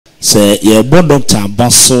Say your board doctor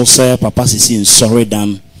Basso say papa sisi sorry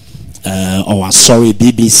dan or sorry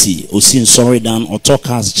BBC or sin sorry dan or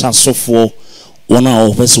talkers chaso for one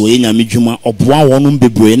of us we nyame dwuma oboa wonum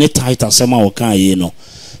bebre ne title asema wo kan ye no.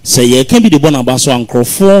 Say ye can be the bona Basso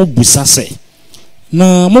ankrofo busase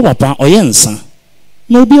na mo papa oyensa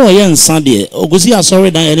no bi oyensa de ogosi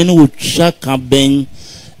sorry dan ene no chaka ben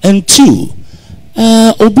and two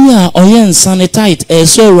obi a oyensa ne title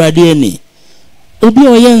so ready ni obi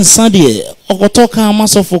oyensa de okotoka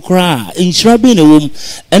amasofo kra inshira be ne wom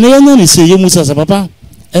ene yanya ne se yemu sasa papa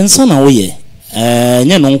ensa na wo ye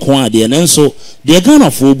nya no nko ade ne nso de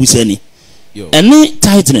Ghana fo obusani ene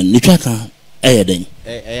title ne twaka eyeden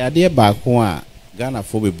ade ba ko a Ghana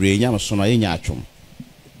fo bebre nya so no yenya atwom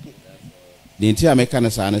de nti ameka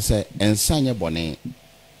ne sa ne se ensa nye bone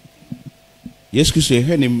Yesu Kristo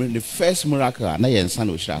he ne the first miracle na yensa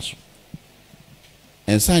na ohira so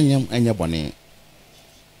ensa nya bone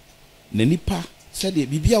na nipa said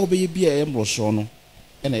bibia wo be bia e mroso no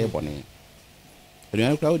e na ye bone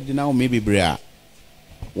enu kra odi na wo me bebre a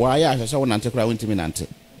wa ya hwese wo nante kra wontimi nante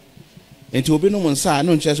enti obi no monsa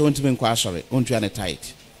no nche se wontimi nkwa asore ontua ne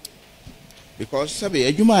tight because sabe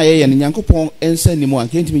adwuma ye ne nyankopon ensa ni mu an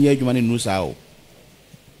kentimi ye adwuma ne nusa o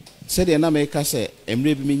said e na me ka se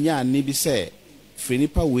emre bi nya ne bi se fri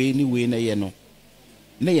nipa we ni na ye no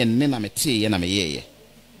na ye ne na mete ye na me ye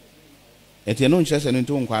enti no nche se no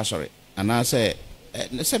ntu nkwa asore ana se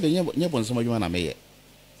sabe nye bonso adwuma na me ye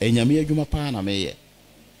enyame adwuma pa na me ye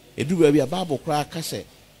eduba bi a Bible kra ka se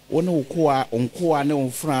wona wokoa onkoa ne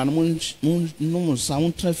onfra no mun sa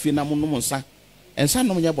mun trafi na mun sa ensa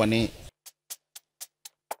no nya bone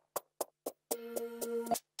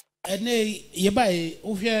ene ye bai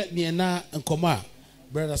ohwe ne na nkoma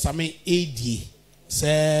brother Sami edi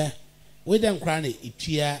se we den kra ne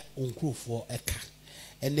etua onkrofo eka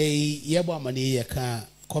ene ye bo amane ye ka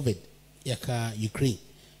covid ye ka Ukraine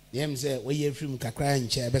dem say we ye film kakra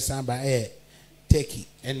nche besan ba Turkey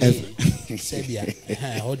and Serbia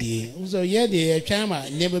hodi so ye de twama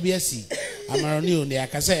neba bi asi amaroni o ne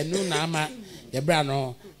akasa no na ama ye bra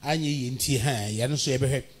no anyi yinti ye no so ye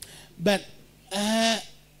behwe but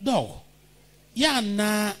dog ya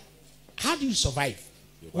na how do you survive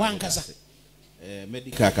one kasa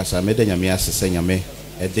medical kasa mede nyame asese nyame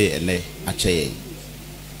ede ene acheye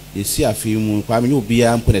esi afi mu kwa me obi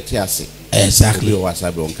a mponete ase exactly o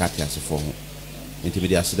wasabe on kati ase fo ho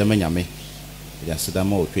enti aseda nyame ya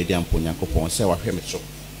sedama o twedi amponya kopon se wahwe me so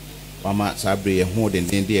mama sabre ye ho den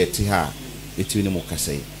de eti ha eti ni mo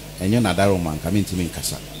kasa enyo na daro man ka mentimi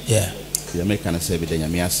nkasa yeah ya me kana se bi da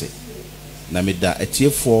nyame ase na me da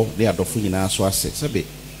etiefo de adofo nyina so ase sebe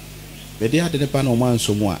be de ade ne pa na o man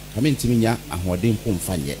so mu a ka mentimi nya ahoden po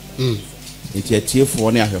mfanye enti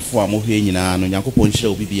etiefo ne ahwefo a mo hwe nyina no nyankopon hye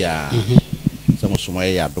obi bia se mo so mo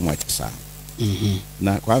ye adom atisa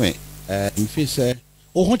na kwa me mfi se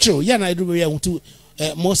o hochiro ya na edu ya hutu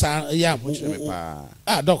mosa ya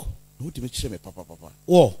doc hutu me chire me papa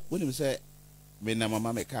wo woni me say me na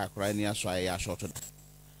mama me ka akra ni aso ya short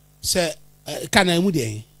se kana mu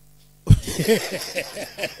de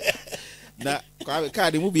na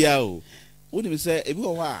ka de mu bia o woni me say ebi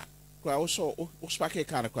wo ha kra wo so wo spake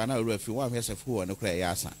ka na kra na ru afi wo ahwe fu wo no kra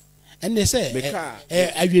ya asa and they say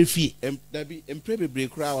awefie da bi empre bebre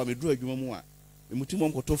kra wa me dru adwuma mu a emutim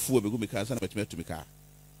onkoto fu obegu me ka sa na betime atumi ka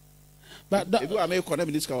but if you are make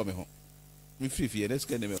connect this car me ho me free next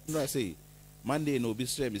can me no say Monday no be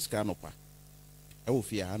straight miska no pa e wo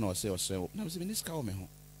fie ha na o say na me say this car me ho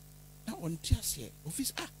na on tiase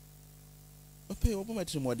office pay obo ma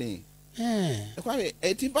trimoden e kwa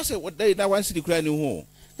e tin pass what day na one city kura ni ho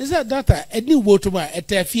is that data e ni wo to ba e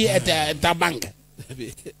ta fie e ta bank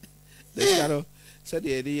this car said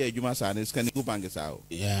the idea adwuma sa na ska ni go bank sa o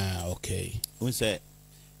yeah okay we say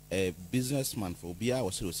a businessman for Bia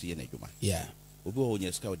was see an adwuma yeah obi o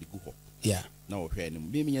nya ska o di gu ho yeah na o hwe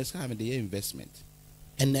ni me nya ska me de investment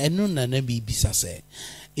and no na be bisa say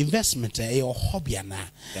investment e your hobby na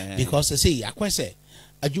because say akwese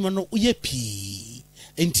adwuma no uye pi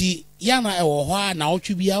enti ya na e wo ho a na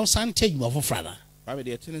otwe bia o sante adwuma fofra na ba me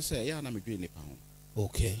de tene say ya na me dwe nipa ho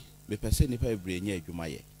okay me pese nipa ebre nya adwuma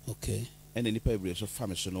ye okay and nipa ebre so fa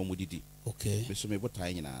me so no mudidi okay me so me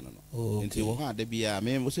botan nyina no enti wo ha da bia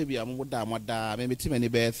me wo se bia mo da moda me timani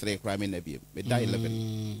be 3 kra me na bia me da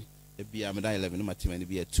 11 e bia me da 11 no matimani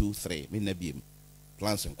bia 2 3 me na bia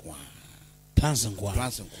plans nkwa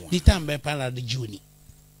the time be pana de juni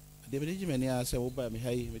de be de me ya se wo ba me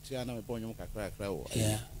hai me tia na me bonyo kakra kra wo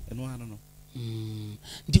yeah eno ano no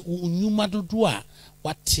di nyuma dodo a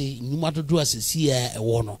wate nyuma dodo asesi e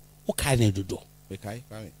wo no wo kai na dodo be kai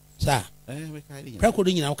fa me sa me kai ni pra ko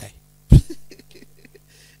do nyina wo kai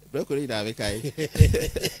Broccoli da bekai.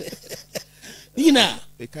 Nina.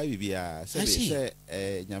 Bekai bibia. Say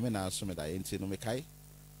nyame na asome da enti no mekai.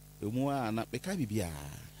 Emu ana bekai bibia.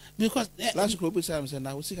 Because last group we say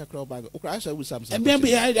na we see a crowd bag. Okay, I say we some.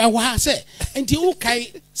 I wa say enti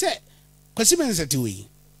ukai say kwasi mensati we.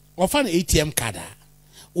 Ofa na ATM card a.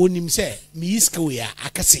 Onim say me iska we a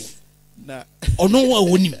akase. Na ono wa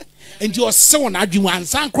wonim. Enti o se won adwum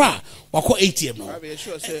ansan kra wako ATM no. I be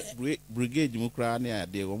sure say brigade mu kra na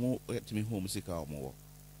ade wo mo timi home sika o mo.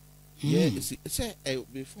 Yeah, say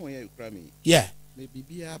before you kra me. Yeah. Me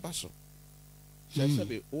bibia baso.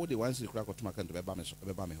 Say all the ones kra ko tuma kan to be ba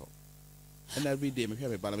me ho. And every day me hwe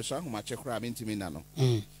me balance so ahoma che kra me ntimi na no.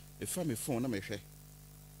 If me phone na me hwe.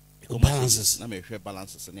 Balances na me hwe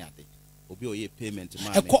balances ne ade. Obi o ye payment ma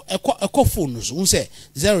me. Eko phone so say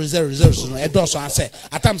 000 no e do so answer.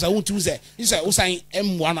 At times I want to say you say we sign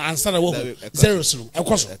M1 answer wo 0 so.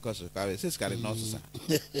 Eko so. Ka say skare no so sa.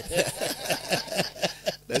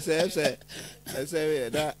 Let's say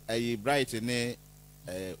that a bright ne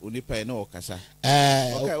unipa no kasa.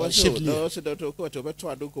 Okay, what's no so to ko to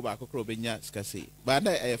beto adonko ba kokro benya skase. But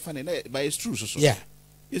na funny na but it's true so. Yeah.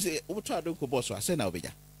 You see, obeto adonko boss so say na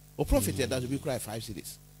obeja. O profit that will be cry 5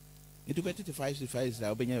 cities. Into 25 cities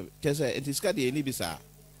na obenya kesa it is ka dey ni bisa.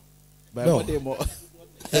 But what dey more.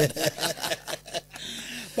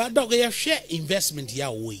 But dog you share investment ya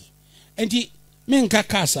way. And the men ka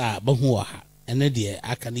kasa ba hu ha. And then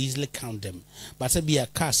I can easily count them. But I be a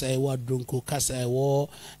casa I drunko, casa I war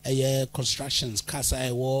a constructions, casa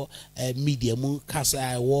I war a medium, casa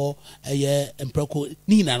I war a emproco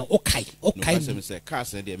Nina. Okay. Say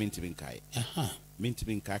casa they mean to be kai. Mean to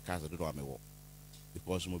be kai casa do me walk.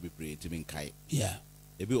 Because mo be pray to be kai. Yeah.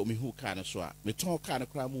 E be o me who kind of so. Me ton kind of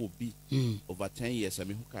crime will be over 10 years. I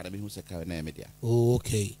mean who kind of me who say car na media.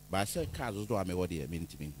 Okay. But I say cars do me what they mean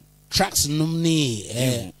to be. Tracks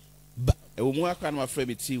numni Mu akwa na afre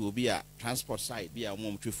biti will be a transport side be a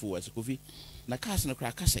mom twifu as kofi na cars no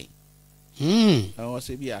kra kase I was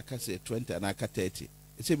say be a kase 20 and aka 30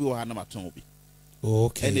 it say be wa na maton bi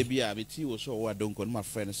okay and be a biti wo so wa don ko my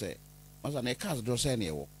friend say masa na cars do say na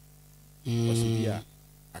e wo was be a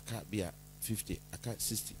aka be a 50 aka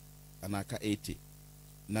 60 and aka 80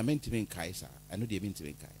 na mentiment kai sa I know the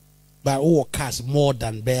mentiment kai but all cars more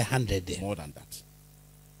than 100 there. more than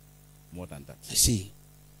that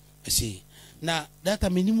I see. Now that I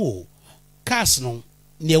mean cars no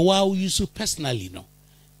near wow you so personally no.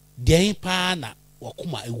 Dey pa na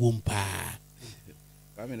wakuma ewom pa.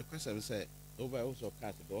 I mean the question say over also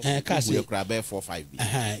cars we grab 4-5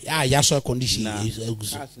 bi. Ya so condition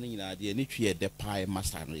cars ni na dey ni twie de pa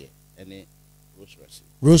master no ye ene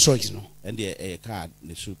Rolls Royce no. And the car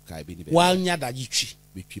ne su kai bi ni be. Wa nya da yitwi.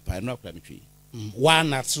 Bi twi pa no kra me twi. Wa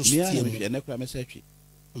na so steam. Ne kra me say twi.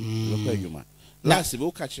 Lo kwa yuma. Last we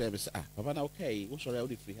catch them say papa na okay we sorry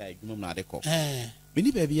we free high dwuma na de ko me ni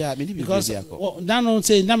bia because that no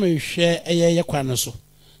say na me hwe ye kwa no so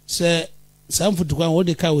say some food kwa we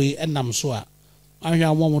de ka we enam so a ahwa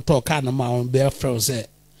amom to ka no ma be frɛ say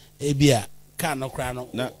e bia ka no kra no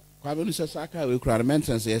na kwa be no say saka we kra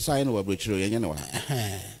maintenance ye sign no abrochiro ye ne wa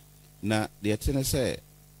na de tene say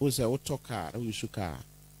we say we to car we su car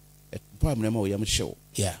e pa me ma we yam hyew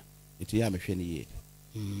yeah it ya me hwe ne ye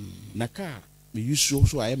na car me use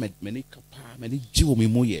so I many kapa many jiwo me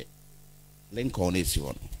moye Lincoln is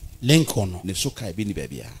one Lincoln ne so kai bi ni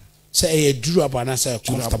bia say a durable and say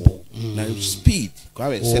comfortable na speed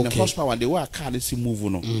kwa say the horsepower the way car is move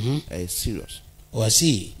no serious I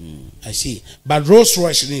see but Rolls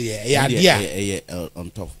Royce ni yeah on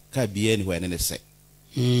top ka bi anywhere ne say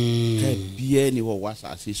ka bi anywhere was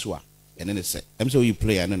as so a ene ne say am so you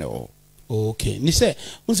play and no okay ni say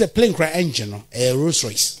who say plane cry engine no Rolls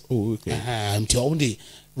Royce okay until only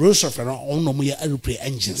Rolls Royce no no mo ya aeroplane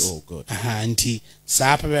engines good anti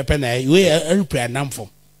sa pepe na we aeroplane nam from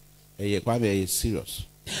kwa be serious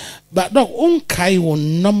but dog on kai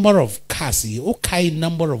one number of cars o kai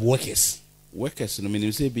number of workers no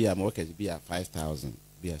mean say be am workers be 5,000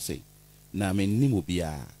 be say na me ni mo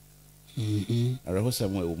bia areho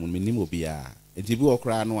sam we me ni mo bia enti bi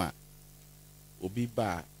okra no a obi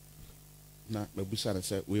ba na mabusa na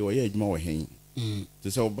say we wo ye adwuma wo hen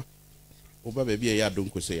to say oba ba bia ya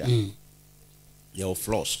donko say ya your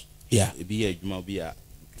floors yeah e bi ye adwuma bi a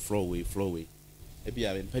floor way e bi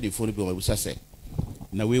a pedi phone bi mabusa say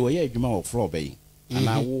na we wo ye adwuma wo floor bay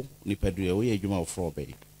ana wo ni pedu ye wo ye adwuma wo floor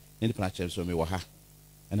bay ni plan check so me wo ha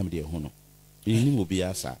ana me de ho no ni mo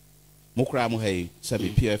bia sa mo kra mo hey sabi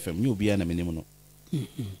PFM ni obi na me ni mo no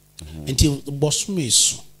until boss me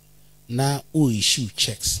so na o issue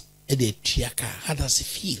checks how does it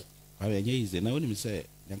feel? I mean, easy. Now, when you say,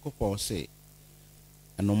 Yankopo say,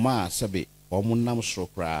 no ma sebe omo nam soro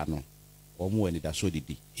kra no omo ani da so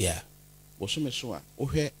didi yeah wo so me so a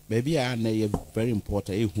ohwe baby a na ye very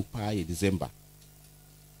important ehu pa ye December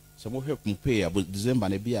so mo hwe pay about December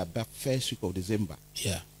na be about first week of December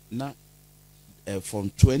yeah na from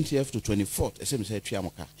 20th to 24th ese me say twa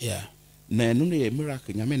moka yeah na enu na ye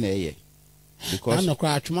miracle nyame na ye because na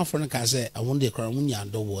kra atwuma for no ka say I want the kra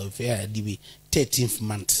munya do wo fair di 13th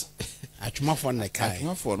month atwuma for na kai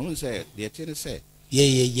atwuma for no say the tell say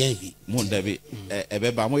yeah mo dabi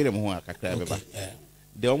ebeba mo yire mo ho akakra ebeba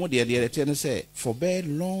the omo the tell say for very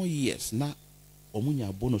long years na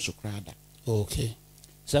omunya bonus krada okay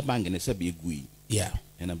sa bang ne se be gui yeah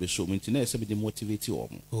and be so minti na se be motivate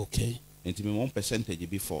omo okay enti me 1%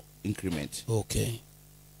 before increment okay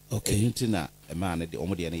enti na e ma na de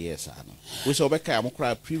omo de na yes ano we so be kai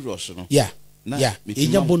amokra previous no yeah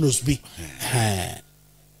enya bonus bi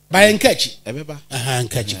by enkachi ebeba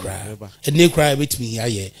enkachi kra ene kra betimi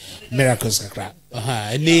aye miracles kra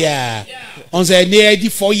ene ya on say ene di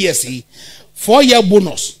 4 years 4-year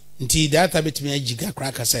bonus nti data betimi agiga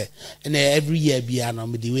kra ka say ene every year bia na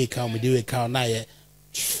me dey wake out na ye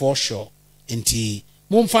for sure nti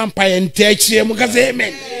mo mfa mpa ye ntachire mo ka say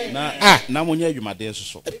amen na mo nya adwumade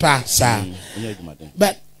so pa sa nya adwumade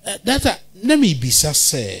but data na me bisa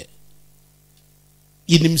say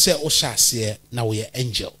yinim say o shase na we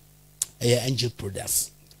angel angel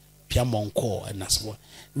products piamonko and aswo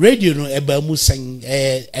radio no eba mu sen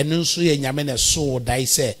eno nso ye nyame na so dai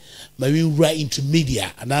say ma we wura into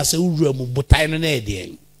media and I say wura mu botai no na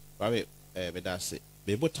ede babe be da say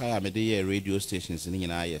be botai a me de ye radio stations ni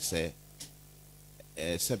nyina ye say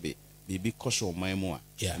sebe bibi koso man mu a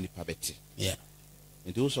ni pa beti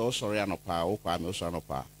nti so sorry anopa wo kwa me so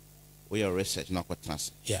anopa wo ye research na ko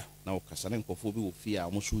trans na wo kasa na nkofo bi wo fi a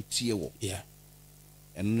mo so tie wo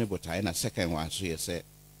and ne botai na second one so ye say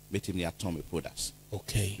metim ni atom products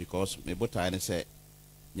okay because me botai ne say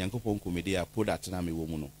nyankopon komedi a product na me wo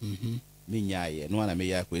mu no me nyaaye no na me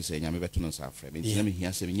ya ko say nyame beto no safre me ntina me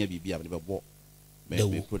hia say me nya bibia me bebo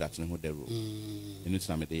me product ne ho dero enu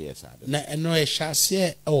tina me de yes ade na eno e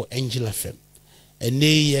hyase Angel FM ene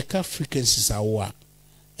ye ka frequencies awo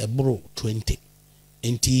ebro 20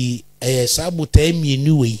 enti sabuta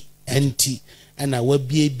mienu we enti ana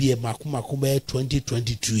wabie makomako be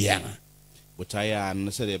 2022 ya botaya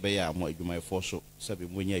no se de be ya mo adwuma efo so se be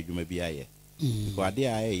mo nya adwuma bi aye ko ade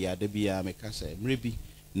aye ya de bia me ka se mrebi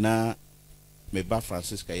na me ba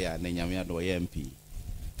Francisca ya na nyame ado ye MP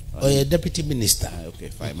deputy minister okay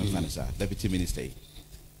fine me fanisa deputy minister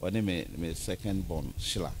one me second born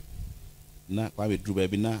Shila na kwa be dru ba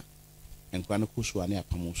bi na enkwa no kusu ani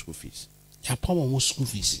apam school fees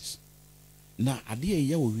na ade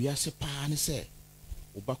ye wo wiase pa ne se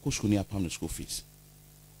oba kusu ni apam school fees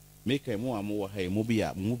make mo amo ha mo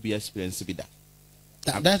bi experience bi da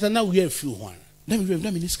that na we few one na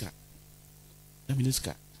minister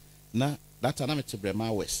na that na me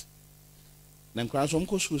tebrema west na nkran so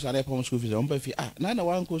mko school sa na apam school fees on ba fi na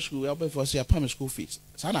wan ko school ya ba fi so apam school fees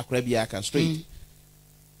sa na kra bia kan straight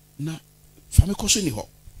na fami ko so ni ho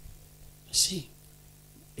see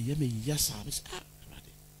ye me yasa be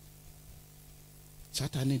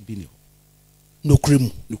Satane bini no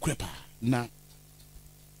krepa na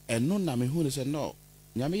eno na me hu ne se no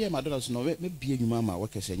nyame ye madonna so no me bie nwuma ma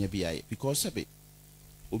work se nya bia because sebe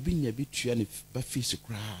obi nya bi tua ne ba fees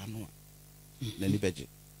kra no na ni beje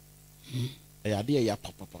ade ya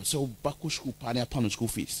papa so ba ko school pa ne apam school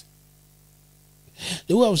fees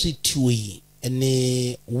the way I say tuyi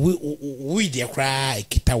ene we de kra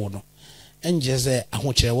kita wo no enje se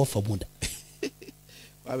ahokyere wo fa muda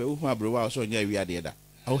abe wo ma bro wa so nya wi ade da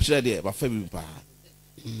ahokyere de ba fa bi pa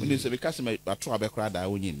when se be kase ma to abekra da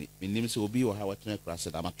wo nyini menim se obi wo ha watena kra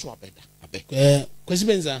se da ma to abeda abek kwesi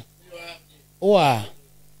benza oa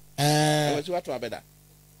wa to abeda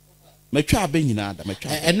matwa abe nyina da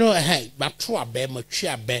matwa eno ma to abe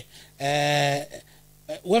matwa abe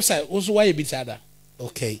website also why be tada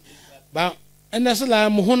okay but and that's la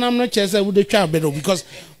mo honam no chese wo de twa abe because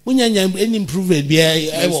munya any improvement be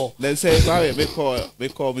let's say why we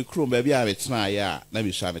call me crew baby a betena ya na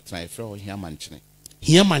bi sha betena frɛ ho hia manchene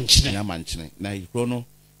na ikro no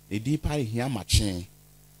e di pa hia manchene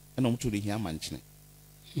na mo to de hia manchene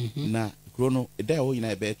na ikro no e da ho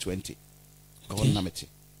nyina be 20 ko na meti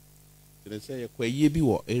let's say kwa yie bi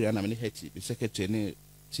wo area na me hati be secretary ne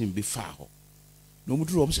team bi fa ho no mo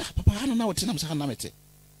duro mo say papa na wo tena mo say na meti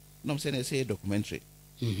no mo say na say documentary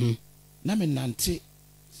na me nante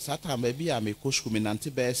sata baby a me ko school me nante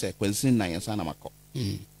be say kwansin na yensa na makọ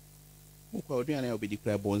wo kwa oduane a obedi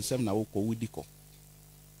kra bonsem na wo ko wudiko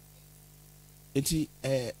enti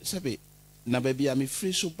sebe na baby a me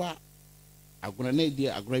free so ba agona na di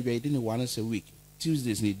agona bia di once a week.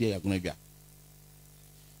 Tuesdays ni di agona bia.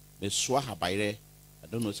 Me swa habaire. I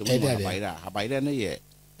don't know so habaire na ye.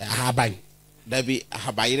 Habai. Dabi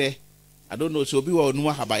habaire. I don't know so bi wo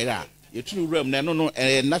no habaire. You true room na no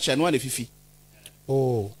natural no na fifi.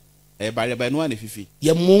 Oh. Baire ba no na fifi.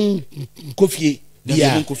 Ye mon kofie.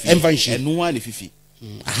 Yeah. Invention. No na fifi.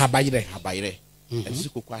 Habaire. Esi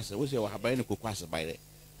kokwase. Wo se wo habaire ne kokwase baire.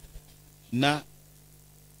 Na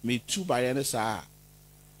me two baire na sa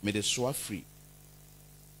me de so free.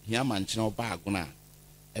 Hia manchina oba agona.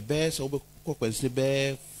 Ebe se wo kokwansi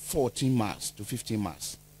be 14 miles to 15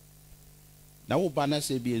 miles. Na wo ba na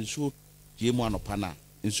se bi enso die mu anopa na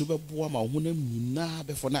enso be boa ma ho na nyina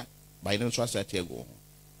be fo na baire nso asate ego.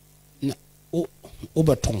 Na o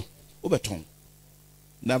beton.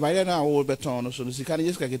 Na baire na wo beton no so no sika na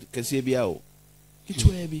yeska kese bia o.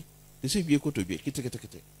 Kitwa bi. Ese bi ekotodwe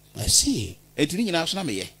kite. I see. Etini nyina so na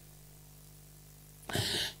meye.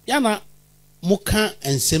 Yana muka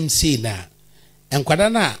ensem sei na enkwada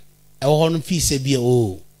na ewo no fi se bia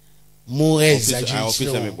o mo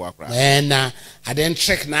exaggerate na aden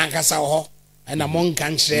trick na akasa ho na mon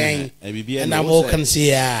kan kyerɛn na mo kan se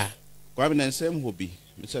ya kwa bi na nsem ho bi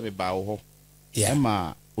me se me ba wo ho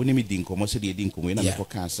ma oni mi din komo se de din komo na me ko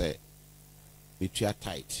kan se me tua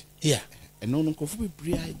tight eno no kofu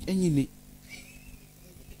bibria anyini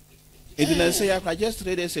edina se ya kwa just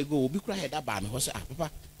 3 days ago obi kura head aba me ho se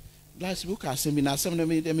papa last week I send me na some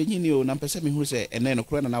me nyini o na pese me hu se ene no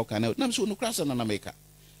kura na na kan na so no kura se na make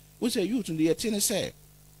we say you to the tin say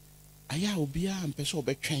aya obi a mpese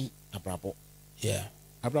obetwen abrabo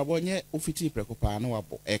abrabo nye ofiti prekopa na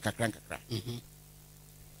wabo kakran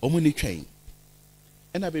omo ni twen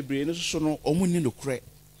ena bebre no so no omo ni no kure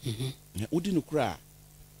odi no kura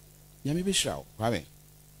nyame be hraw kwa me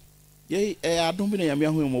ye adom bi na nyame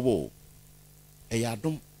ahu mobo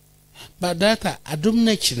adom but data adom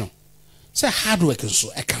na chi no say hard work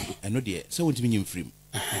nso eka ho eno de say wontimi nyim frim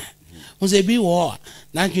mo say bi wo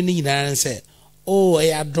na adwene nyina say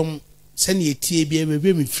adom se na etie bia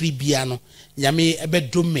me free bia no nyame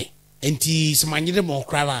ebedom me enti semanyere mo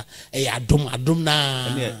kra adom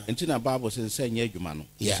na enti na bible say nya adwuma no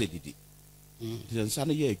say didi nsa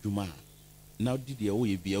no ye adwuma na didi e wo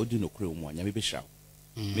ye bia odi no kra mu nyame be hraw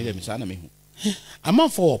me dem sa na me hu ama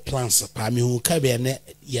for plans pa me hu ka be na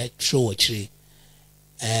ye show akire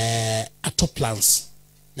ato plans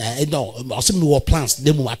na no also me plans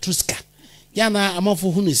dem atruska yana ama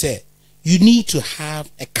for hu ni say you need to have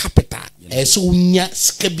a capital so nya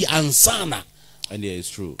skabi ansana and yeah,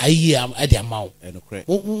 it's true ayi am at the amount and correct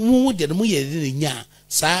wo de mo ye nya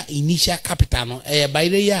sa initial capital no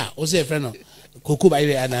bayre ya o say friend no Kwaku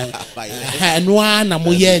bayre ana no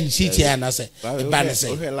mo ye nchiti ana say ba na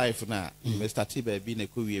say life na me start baby na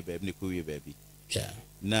kowie baby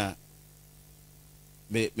na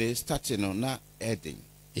me start no na heading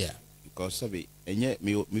because sabi enye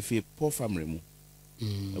me fi poor family mu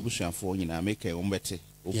abusuafo nyina make e ombete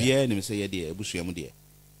obi e nim say ye de abusuam de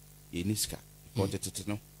ye niska kontete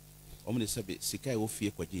no omne sabi sika e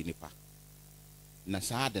ofie kwaje nipa na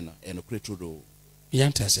saade no e no kretrodo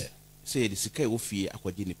yanta say the sika e ofie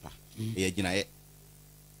akwaje nipa e gina ye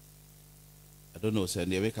I don't know say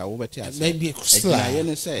ne ka wo bete ase maybe gina ye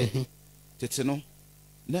ne say tete no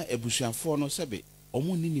na abusuafo no sabi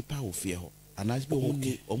omo ni nipa ofie ho anas be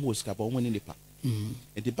omo osika ba omo ni nipa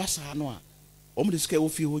e de basa no a omo de sika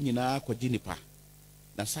ofie ho nyina akwaje nipa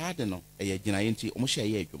na saade no e gina ye nti omo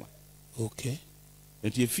hye ye adwuma okay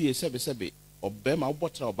enti efie sebe obema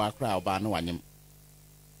obotra oba kra oba na wanyem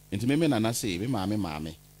enti me na na say me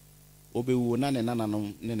maame obewu na ne nana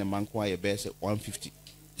no ne ne manko aye be say 150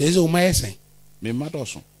 there is o my say me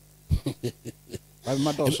madoso me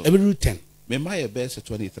madoso every 10 me my be say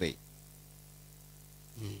 23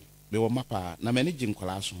 me wo mapa na me ne jin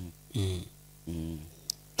kwala so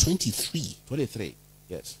 23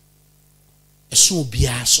 yes eso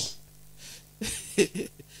biaso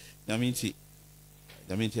na minti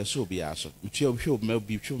so biaso mtwe hwe ma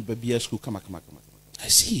bi twe ba bia school kama I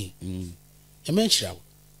see emenshraw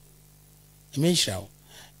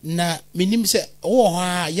na minim se wo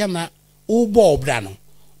ha ya na wo bo obra no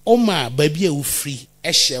o ma ba bia wo free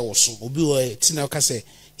ehye wo so obi wo tina ka se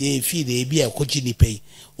e fie de bia kogi ni pay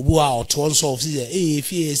obi wa oto nso of se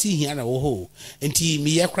fie si hia na wo ho enti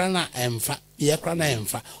mi ye kra na emfa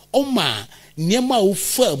o ma niema wo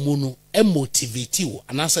fa mu no emotivate wo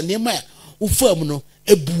anasa niema wo fa mu no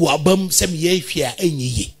ebu abam se mi ye hwe a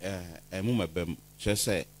enyiye mu mabam hwe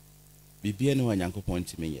se bibia ne wanyankopon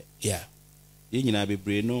ntime ye ye nyina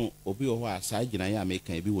bebre no obi wo ho a sa gina ye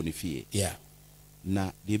America ebi wo ne fie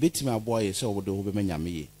na de betimi aboye se wo de ho be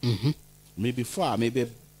manyame ye maybe before maybe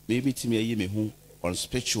maybe to me me who on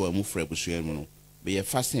spiritual move for a be a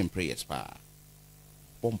fasting and prayers pa.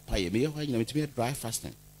 Bompire me to be a dry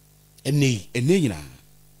fasting. Any na.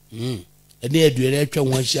 And they do an actual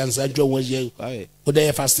one chance. I draw 1 year. What they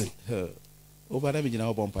are fasting. Over them, you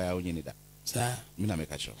know, bompire, you need that. Sir, Mina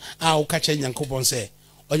make a show. I'll catch a young coupon say,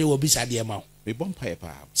 or you will be sad dear mouth. We bompire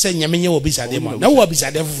pa. Say, Yamin will be sad dear mouth. No, will be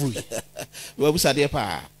sad every. Well, we sad dear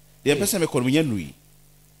pa. The person may call me Henry.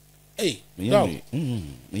 Hey, no,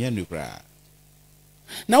 me cry.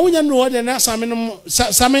 Now we know what they're not some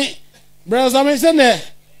brothers. I mean, there.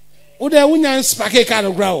 Would I win and spark a kind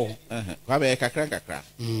of growl? Quabe crack.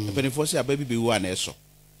 If you force a baby be one eso.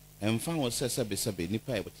 And found what says a besabe,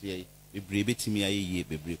 nipa, but ye, be brave to me a ye,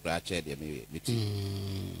 be brick ratchet, a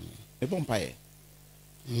bompire.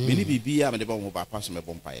 Many be am the bomb of a person a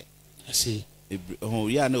bompire. I see. Oh,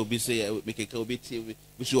 yeah, no, be say, make a co bit,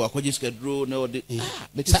 which you are just get draw, no, but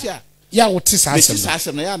yeah, what is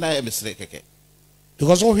assassin? I am a mistake.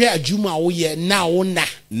 Because over here, Juma, oh, yeah, now,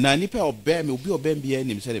 Nipa or bear me will be obeying be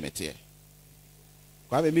any sediment.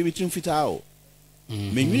 Quite maybe 2 feet out.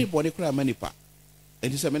 Maybe body cry manipa.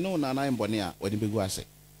 And it's a no, and I am bonia, when the big was it.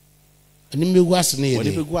 And the big was near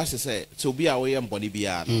the big was say, so be away and body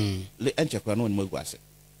beyond. Let enter crown on Mugwase.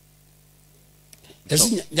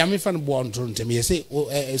 Jammy fan born to me, say, oh,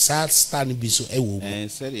 a sad standing be so a and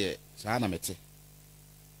said, yeah, Sanamete.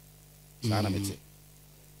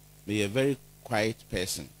 Be a very quiet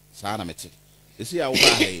person. Sanamete. You see, I'll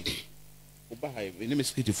buy the name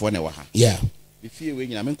is Kitty for an hour. Yeah. If you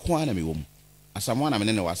win, I'm in Kwana, me womb. As someone I'm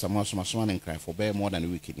in a was a mouse, my swan and cry for bear more than a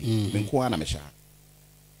week. In Kwana, Mesha.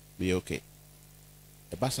 Be okay.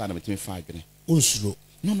 A bassa, I'm me 5 guinea. Unsro.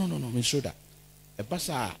 No, me sure that. A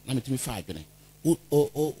bassa, I'm me 5 guinea.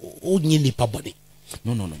 Oh, nearly pabody.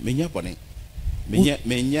 No, me your bonnet. Me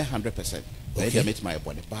 100%. I met my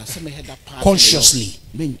body, but some had that part consciously.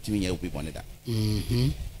 Mean to me, you'll be one of that.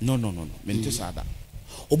 No. Mean to say that.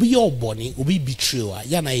 Obi your bonny, obi betrayal,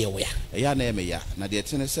 yana ya. Ya name ya. Now the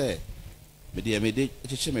attendant say, but dear me did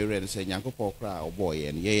teach me read and say, Yanko Pokra or boy,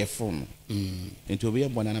 and ye phone. Into be a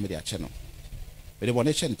banana media channel. But the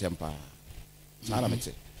one channel temper.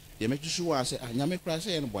 Salamity. They make sure I say, I yammy crass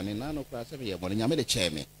and bonny, nano crass every year, when you made a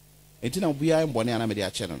chair me. Until we are in banana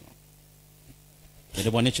media channel. The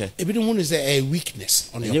one nature. If you don't want to say a weakness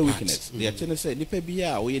on your weakness, the attendant said, Nipe be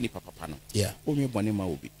or any papa panel. Yeah, only bonny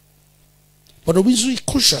will be. But obviously,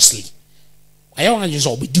 consciously, I don't want to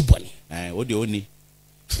all be do bonny. What the only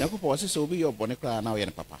Yakupo was so be your bonny cry now,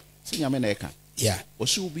 and papa. See, Yamaneka. Yeah, or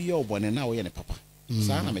she will be your bonny now, and papa.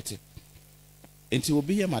 Sana meti. And she will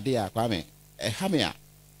be my dear Kwame, a hammer,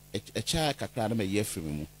 a child cacran a year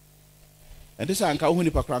from you. And this uncle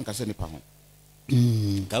only pacranka send pound.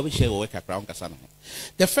 The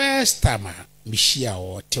first time Michia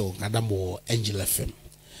or Tell Adamo Angela FM,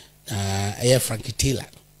 I Frankie Taylor,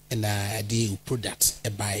 and I did product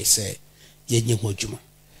a by say Yenny Hojuma.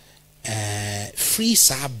 Free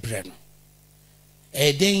Sabren.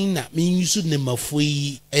 A day that means you name of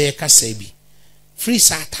we a Kasabi. Free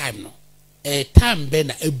sa time no. A time ben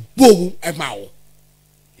a boom a mow.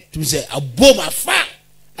 To say a boom a fat.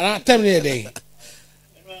 And I tell me a day.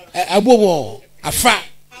 A boom. Afa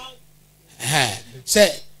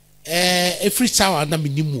say every time na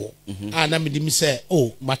minimo na minimi say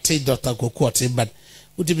oh mate Dr. Kwaku Oteng but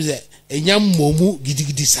what you say enyam momu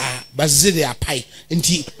gidigidi sa but say they apai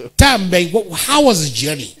nti time ben how was the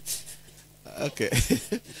journey? Okay.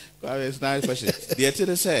 Well, it's nice question. The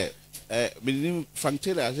attendant say me Frank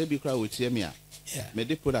Taylor as be cry with me yeah me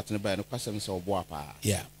dey put that in by no kwasem say obo apa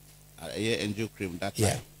yeah angel cream that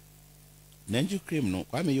time. Nanju cream no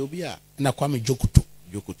kwame yobi a na kwame jokuto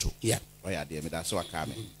yeah oya de me da so aka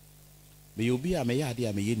me me yobi a me ya de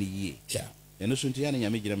a me ye ni yie yeah eno so ntia na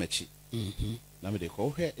nyame gira machi na me de ko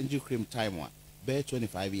hwe nanju cream time one be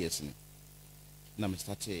 25 years ni na me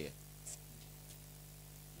start here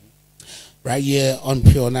right here on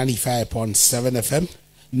Pure 95.7 FM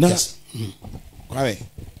no yes. Kwame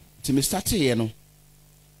ti me start here no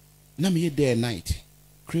na me day and night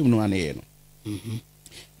cream no ana ye no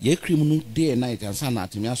ye cream no day and night and sana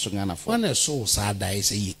atimi aso ngana for one so sad die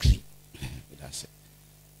say ye cream that's it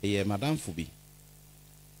eh madam fubi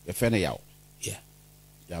ye fe na yaw yeah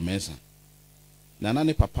ya mensa nana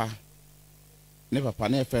ne papa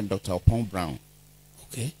ne friend Dr. Opon Brown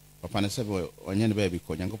okay papa ne se onye ne baby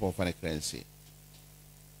ko nyanko papa ne currency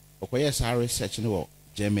okoye sa research no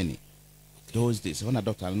Germany those days when a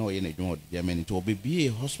doctor no ye na dwon Germany to obi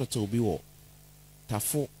hospital bi wo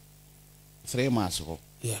tafo 3 months ago.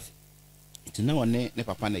 Yeah. It's now ne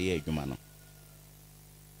papa na ye adwuma no.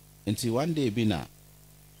 Until one day bi na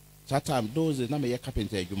that time those na me ye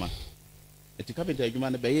carpenter adwuma. eti carpenter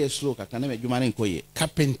adwuma no be ye slow kaka na adwuma no nkoye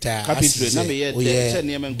carpenter na me ye se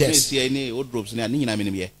ne men ko si ani wardrobes ne nyina me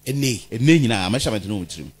ne ye ene nyina measurement no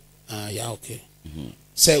mutrim yeah okay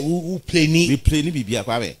say who play ni we play ni bibia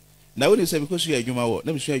kwa be na woni say because you adwuma wo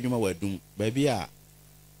na me so adwuma wo adum ba bia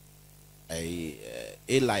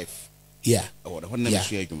a life yeah or the one na me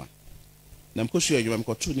so adwuma na mko so adwuma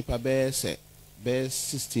mko tu nipa be say be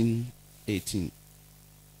 16 18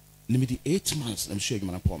 nimidi 8 months na me so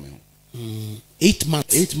adwuma na po me ho 8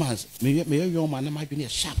 months 8 months me yo man na ma dwene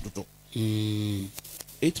sharp toto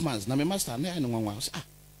 8 months na me master na no nwanwa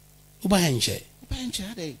uba henche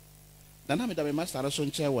ade na me da me master so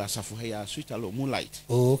nche wa asafo ha ya sweet alo moonlight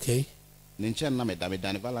okay ne nche na me da me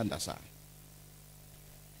dan valanda sa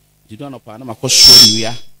dido no pa na makoso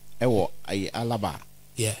nuya ewo ayi alaba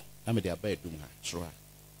yeah na me da ba edum ha soro ha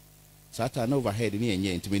sata na overhead ni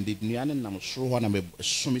enye ntimi ndi nuya ne nam soro ho na me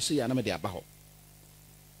somisi ya na me da ba ho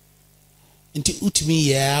nti utimi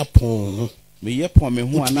ya pon me ye pon me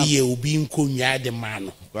ho ana utimi ye obi nkonwa de ma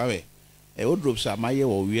no kwawe wardrobes a maye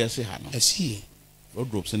wo wiase ha no asi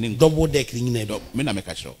wardrobes ni double deck ni na do me na me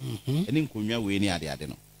ka chiro eni nkonwa we ni ade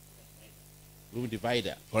no room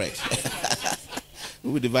divider correct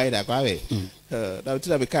room divider kwawe na uti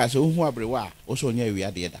na be ka so hu abrewa o so nya wi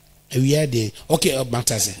ade da okay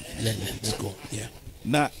matters let's go yeah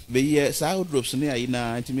na be ye sa wardrobes ni ayi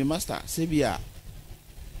na nti me master se bia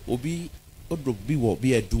obi wardrobe bi wo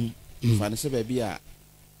bi adum fa ne se be bia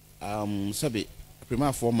sabe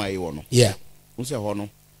prima for my one yeah unse ho no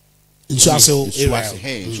nso aso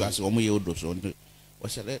nso aso omo ye wardrobe so o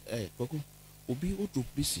se Kwaku obi wardrobe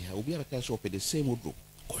bi si ha obi abeka so the same wardrobe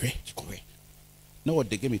correct na what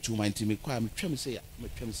they give me 2 mind me kwa me twem say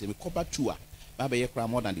me cover 2 ba be ye kra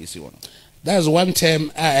more than they see one. That's one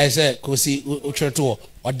term I said kosi ucheto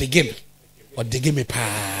or the game pa the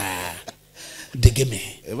game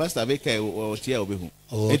e master be kai o tia obi hu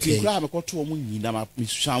eti kra me koto omo nyina ma me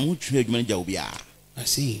shamu twa adwuma nja obi a I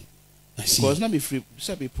see because na me free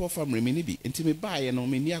say be poor family me ni bi enti me ba ye no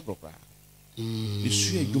me ni agrokra me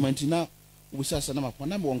su adwuma nti na wo sa na ma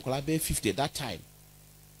na me won kola be 50 that time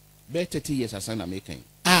be 30 years asa na me kan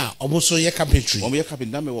almost ye carpentry omo ye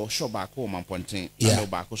carpentry me wo shop back o Mamponten na me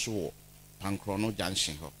back so wo Pankrono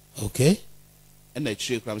junction ho okay and na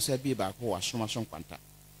chire kram say bi back wo asoma so kwanta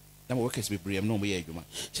na me workers be brem no mo ye adwuma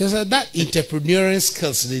she said that entrepreneurial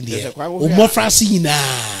skills in there o mo frasi na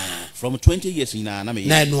from 20 years na me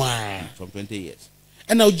na no from 20 years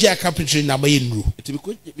and now ja carpentry na ba ye nru eti me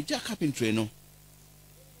ja carpentry no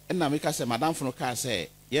and na me ka say madam for no ka say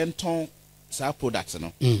ye nton sa product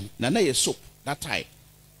no na ye soap that time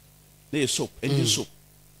na ye soap engine soap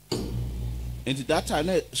and that time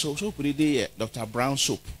na soap ni dey Dr. Brown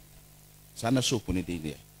soap sana soap ni dey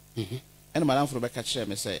there and madam for Rebecca share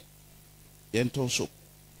me say ye nton soap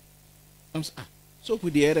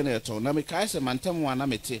soap di ere na ton na me ka say mantem wa na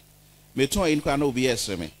mete me ton in kwa na obi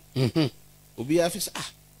esre me obi afis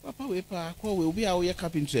papa we pa kwa we obi a wo ye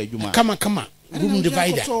carpentry adwuma kama room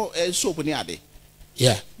divider so soap ni ade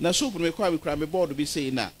yeah na soap me kwa me kra me board bi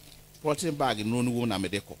say na protein bag no no na me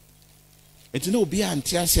deko enti na obi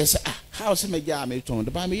anti ase say how say me ja me ton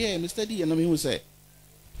de ba me ye me study ye no me hu say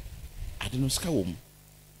ade no ska wo mu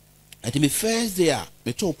ati me first day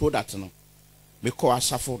me to product no me call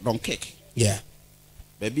asafo don cake yeah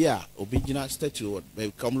baby obi gina statue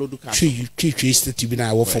be come load car tree statue bi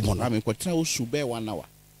na wo for mo na me ko tra wo su be 1 hour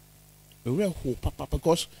we re ho papa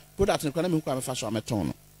because product no kwa na me kwa me fa so ameton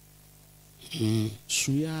no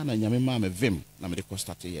suya na nyame ma me vim na me de ko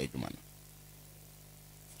start ye adwuma no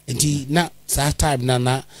enti na sa time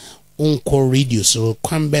na unko radio so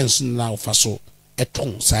kwambens na fa so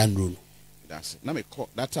eton sandro that's na me ko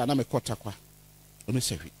that time na me ko takwa ono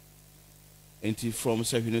sewi enti from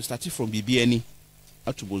sewi no start from bibiani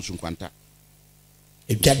atubo nsunkwanta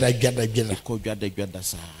jada ko jada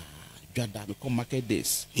sa jada me ko market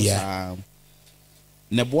days yeah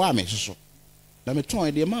ne boa me so na me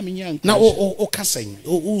ton de ma me nyan na o kasen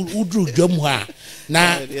o dru dwam ha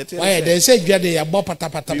na why they say jada ya bo pata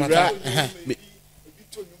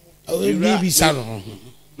baby sano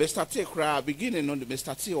me start kra beginning on the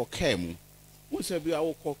start o kam wo se bi a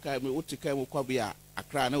wo ko kai me wo ti kai wo kwa bia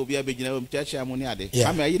akra na obi abegina wo mtiacha mu ne ade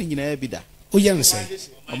ama yiri nyina bi da o yen say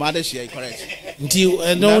o ma de share correct nti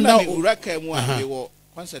no na ura kai mu a me wo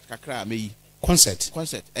concert kakra meyi concert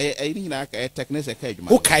nyina ka techniques e kai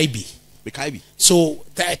dwuma o kai bi be kai bi so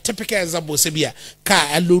the typical example say bia ka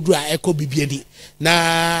alodu a eko bibiani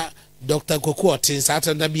na Dr. Kwaku Oteng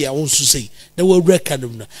sata na bia won su sei na wo ura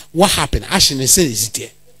kanum na what happened action say is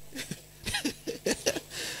there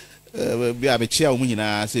bia me chia wo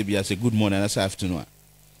nyina say bia say good morning and afternoon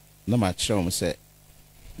na ma chia wo say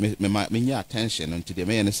me attention unto the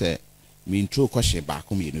man say me intro question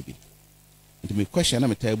back on me no be. Into me question na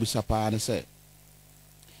me tell busa pa na say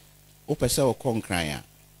o pese o konkran a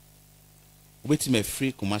wait me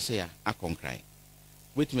free Kumase a konkran.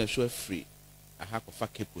 Wait me so free a ha ko fa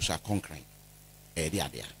kepu so a konkran. E de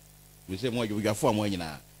ade a. We say mo you for mo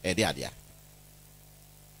nyina e de ade a.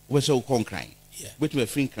 We so konkran. Wait me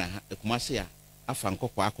free kran Kumase a afa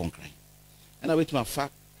nkokwa a konkran. And I wait me fa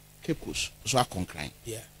kepu so a konkran.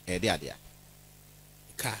 E de ade a.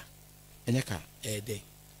 Ka. Enya ka. E de.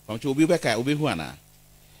 Come to obi beka obi hu ana.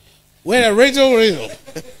 Where a radio.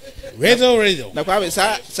 Na kwa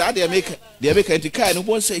sa de make anti-car no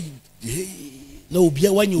bon say no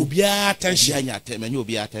obia when you obia attention. Anya tem and you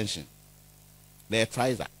be attention. There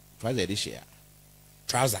trouser this year.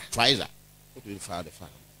 Trouser. What will find the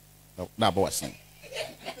file? Na boss.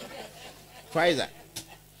 Trouser.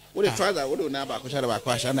 What the trouser? What do na ba ko share ba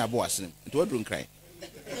ko share na boss. It what do cry.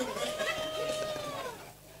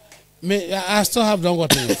 Me I still have done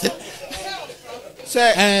what it is.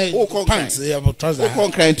 Say pants trouser.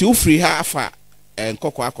 Concrete you free half and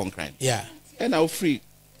cocoa concrete. Yeah. And now free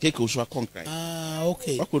take also concrete. Ah,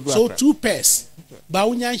 okay. So 2 pairs. Ba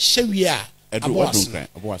unya hye aboas.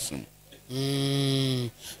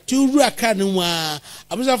 Tu ru aka no wa.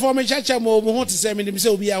 Abusa for me chacha mo ho te say me say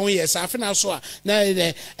obi a ho yes afena so a na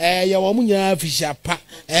ya wo munya fisha pa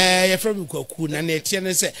ya from Kwaku na na etie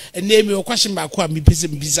ne say na me okwahye ba ko a me pese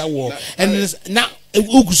mbisa wo na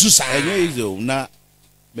ogusu sa. Enye izo na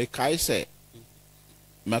me kai say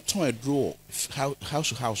ma ton edro house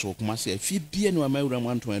to house o Kumase fi bia no amawura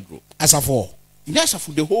man ton edro asafo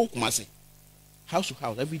for the whole Kumase house to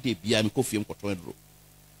house every day bia me ko fiem ko ton edro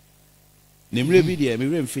nemre bi dia me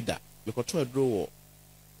rem fida me ko ton edro wo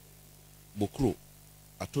bokro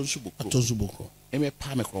atonsu bokro e me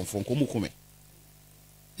pa me kronfo ko mu kome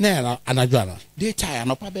na anadwa dey tie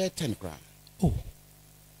no pa be 10 kra oh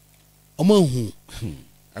omo hu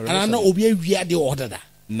ana na obi awia de order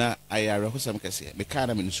na ayare ho sam kase me ka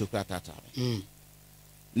na me nso kra tata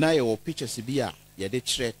na ye wo pictures bi a ye de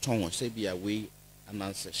kire ton se bi a we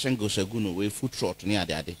ananse shengo saguno we food trot ne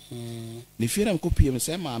ade ne fiera me ko pie me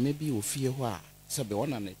se ma me bi wo fie ho a se be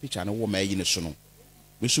wona na picture na wo ma yi ne so no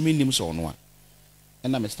me so me nim so no a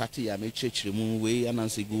na me start ya me chechire mu we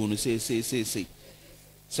ananse gu no se se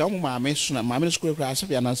o ma me so na ma me so kra se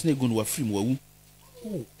bi ananse na gu no wa free mu wawu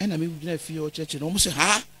na me gina fie o chechire no mo se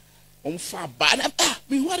ha o fa ba na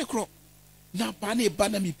me ware kro na ba na e ba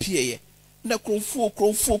na me pie ye na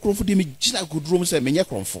kromfo de me gina godrom se me nye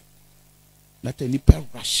kromfo na ta nipa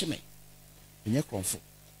rush me nye kromfo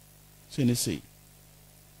so ne sei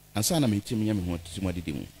ansa na me tim nya me ho tim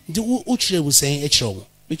adede mu ndi wo chire mu sen e chire mu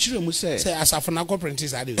me chire mu se asafo na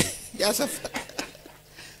corporate ade we ya asafo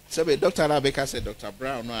so be Dr. Rabeka said Dr.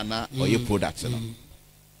 Brown no ana oye product no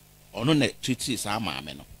ono na treat sa ma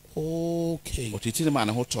me no okay o titi man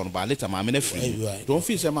ho ton ba later ma me na free don't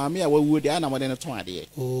feel say ma me a wawu de ana mo de ton ade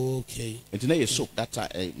okay it na ye soap that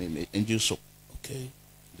engine soap okay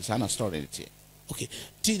the sana story it okay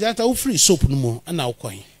ti that all free soap no mo ana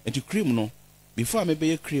ukwan and cream no before me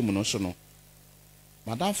be cream no so no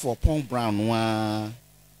madam for pon brown no a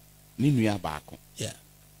ni nua ba ko yeah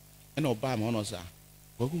and oba me no sa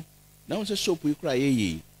Kwaku na won say soap you cry ye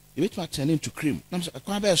you bit ma turn into cream na so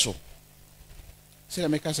kwa be so say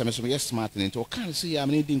make us me so yes smart into can see am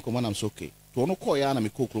ni din ko manam so okay to no call ya na me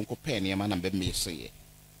kokro ko pen ya manam be me say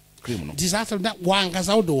cream no disaster that one cause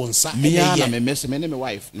how do one sa me ya na me mess me my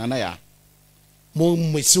wife nana ya mo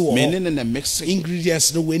mesi wo me ne na mix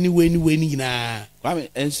ingredients no weni na kwa me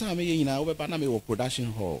ensa me ye nyina wo be ba na me wo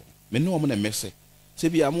production hall me no mo na mix say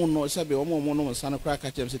bi am no say be mo no sa na kra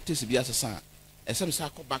ka chem say taste bi asesa esem say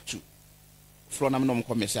go back to floor na me no mo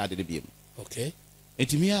ko mess ade de bi okay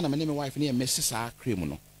entimi ya na me my wife ne mess sa cream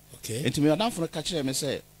no okay entimi ya dan for ka kire me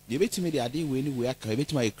say ye betimi de ade we ni we aka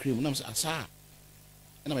betimi ay cream na me say asa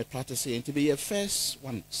na me practice say entimi ye first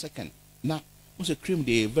 1 second na mo say cream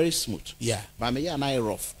dey very smooth yeah but me ya na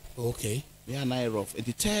rough okay me ya na rough and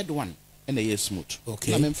the third one and dey smooth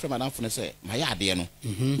okay na me frame dan for say my ya ade no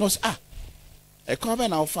no say e ko be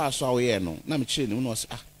na ofa so awe no na me kire ni no say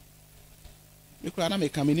me kura na me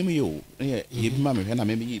ka me nim yo ye bi ma me hwe na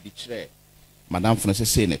me ye bi kire madam for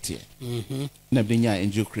say net here na be nya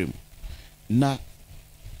angel cream na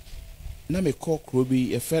me call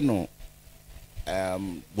krobi e fe no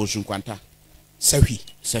bozunkwanta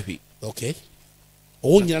sahi okay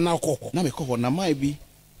o nyina na akoko na me call na mai bi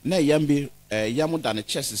na yambe yam da ne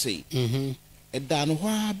chest say e da no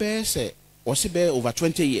hwa be se o se be over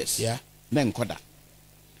 20 years yeah na nkoda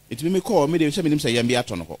it me call me dey say me nim say yambe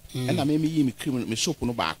ato no ho e na me yi me cream me soap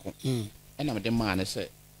no baako e na me de ma ne say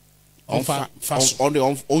on the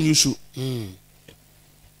on issue.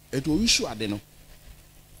 It will issue at the no.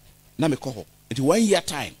 Na me call it 1 year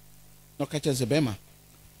time. No catch as a bema.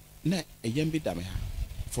 Ne a yembi dame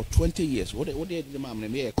for 20 years. What did the man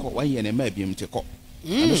me call 1 year and maybe him to call.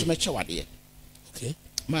 I must make sure what dear. Okay.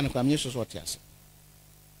 Man, I'm yes, what yes.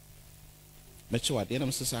 Make sure what dear,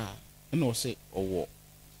 I'm say, no say or war.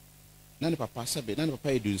 None papa said, none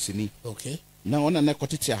papa do see. Okay. Now on a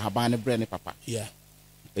necotitia habana brandy papa. Yeah.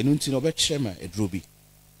 And until no bet shema a druby.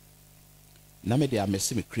 Name they are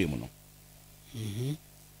messing criminal.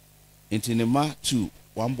 Into the ma 2,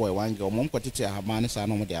 1 boy, 1 girl, mom quantity her man is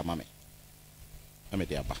no dear mammy. I'm a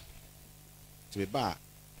dear ba. To be bar,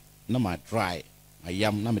 no my dry, my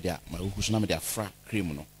yam namadia, my who's namadia fra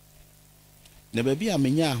criminal. Never be a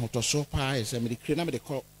minya who to so pies and the crane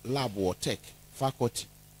call lab or tech faculty.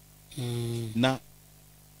 Now,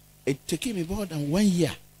 it took me more than 1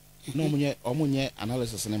 year. No more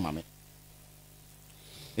analysis in a mammy.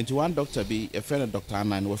 Into one doctor be a friend of Dr.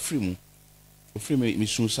 Anna and were free me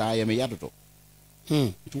soon say I am a yadodo.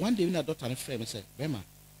 To one day when a doctor and a friend said, Bema,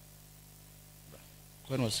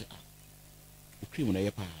 when was the cream on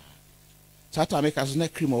a pa? Sata make us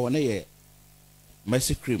neck cream or a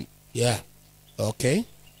mercy cream. Yeah. Okay.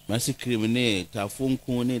 Mercy cream in a phone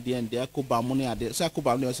coon, the end there could buy money at the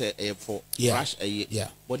Sakuba say for rush a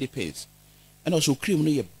body pains. And also cream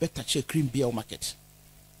no better check cream beer market.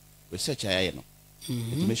 Research I know.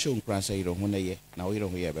 Me show grandson you don't want a now you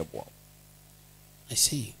don't hear about. I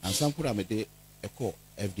see. And some put a call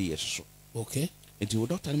FDS so. Okay. It will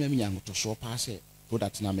doctor me young to so pass it. Put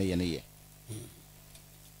that na me year.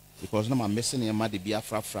 Because now I'm missing a muddy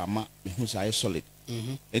Biafra from ma who's I solid.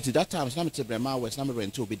 It's that time some to Brema was number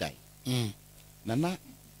rent to be die. Nana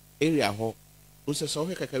area ho who says so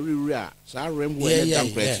like a real so I remember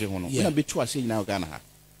when crazy one. When I be 2 I see now Ghana.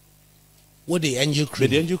 What the angel cream?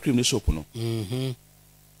 The angel cream is soap no.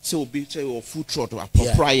 So be say or food trot or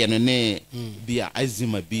propriety and ne be a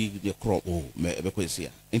azima big the crop me because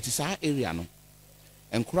here. Into sa area no.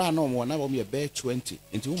 And cry no more now me a bear 20.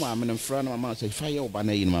 Into whom I'm in front of my mouth say fire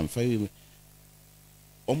banner in my fire.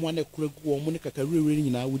 One a crack woman career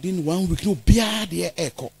now within 1 week no beard the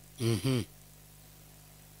echo.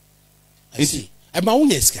 I see. I'm my own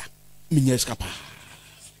esca. Minescapa.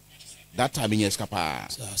 That time in escapa.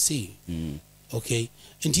 So I see. Okay.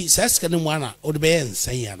 And he says, can one or the bear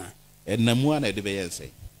say, Anna? And Namuana the bear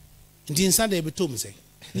say. And in Sunday, but to me say,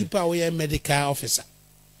 Nipa, we are medical officer.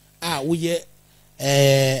 We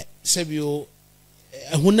Sebio,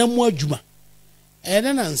 who no more Juma. And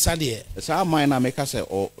then on Sunday, as our mind I make us say,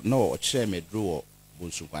 or no, chair me drew or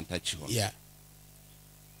Bunsu Quantachi. Yeah.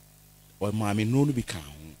 Or mammy no be count.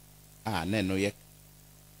 No yet.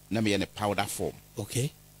 Name in a powder form.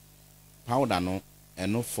 Okay. Powder no,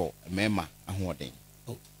 and no for a mema and hoarding.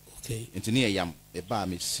 Okay. Into near yam, the bar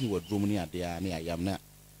may see what room near there near yam na.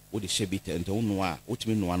 Would the shebit and don't know what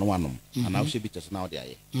mean one, and now shebit now there.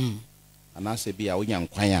 And I say be a young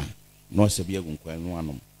choir, no se a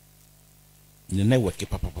one. The network,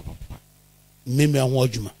 papa. Meme and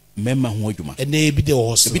Wajuma. Memma Wajuma. And they be the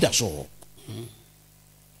horse. Be that so.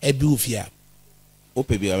 A bufia.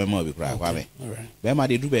 Ope be a memory be cry. All right. Bema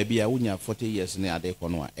de do baby a wunya 40 years near de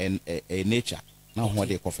kono and a nature. Now what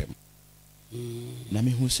they coffee. Na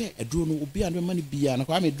me who say a drone will be under money be and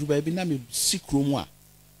I may do baby na me sick room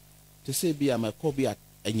to say be a my copy at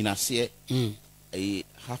and you see a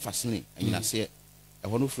half a sling and you see a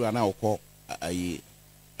one of you now call a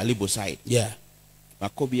libo side. Yeah. My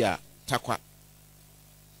copy a takwa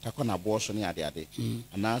na boss on the other day.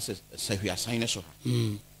 And now says say we are signing so.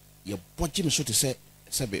 Your body so to say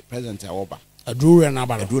present our a drew and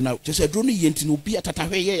about a drone out. Just a drone yent no be at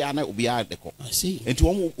Tatawe and I will be at the call. I see. And to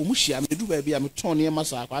Umushi, I do baby, I'm a Tony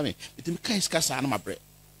Massa. I mean, it in case Cassan my bread.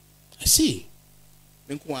 I see.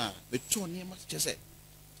 Then the Tony must just say,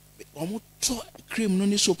 almost cream no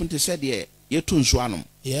is open to say, yeah, to Swanum.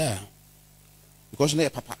 Yeah. Because they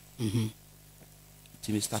papa.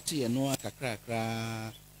 Timmy Stati and no crack.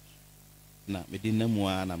 Na, me didn't know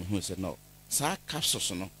one. I'm who said no. Sa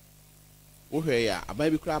capsules no. Okay, yeah, I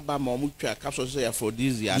maybe crab by my mutual capsules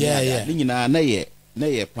aphrodisiac. Yeah. Na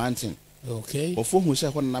ye planting. Okay. Or for who say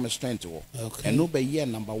when I'm strength to. Okay. And no by year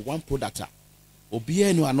number 1 product.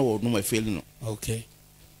 Obi no ano no my failing. Okay.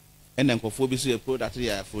 And then for be a product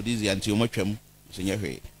here aphrodisiac until much senior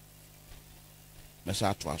way.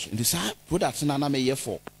 Massa twas. In this products na me year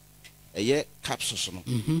for a year capsules no.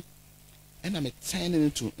 And I'm turning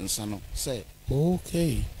into insano say.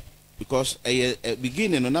 Okay. Because a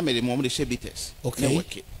beginning no made the moment the shebiters.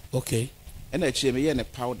 Okay. Okay. And I me a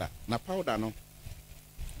powder. Na powder no.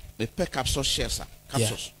 The pack capsule shares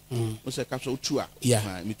capsules. We say capsule 2.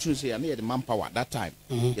 Yeah. Me too say I need the manpower that time.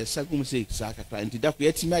 Yes, second say Saka cry. And that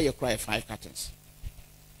we me I cry 5 cartons.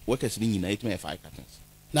 Workers in 5 cartons.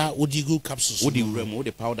 Now would you go capsules? Would you remove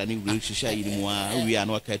the powder and you share it more? We are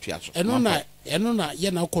not catching us. And on that,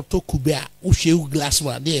 you know, Kotokubea, Ushu glass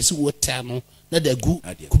one, there's water, no, not the good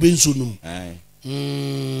Kubinsunum. Aye. I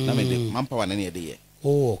mean, the manpower any day.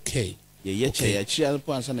 Oh, okay. Yeah, cheer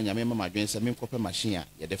upon Sunday. I remember my dreams. I mean, copper machine.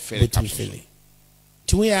 Yeah, the fair capsule.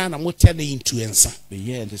 To where I'm not telling into answer. But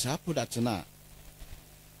yeah, and this I put that now.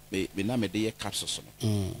 Be now me the capsules.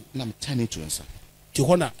 And I'm turning to answer. To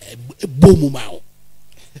honor a boom mouth.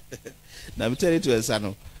 Now I'm telling to answer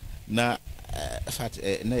no. Now, fat,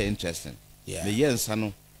 no interesting. Yeah. The yes, I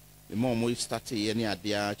know. The mom we started any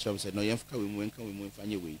idea. Chum said, no, you have come we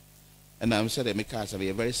find your way. And I'm said that my cars are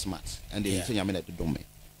very smart, and they say I'm in the domain.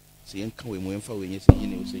 See, you come we for when you say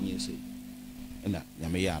you say, and that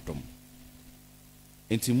Yammy Atom.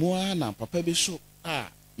 Into more now, Papa be so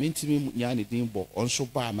mean to me, Yanni Dimbo, on so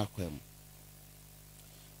by Macquem.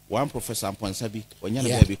 One professor and Ponsabi, or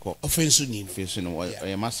Yanni baby called offensive facing or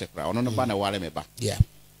a massacre, or on a banner while I'm back. Yeah.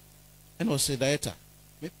 And also, Dieta,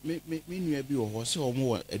 me be or was or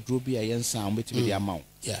more a droby a young sound with the amount.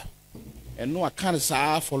 Yeah. And no, I can't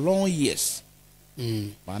say for long years.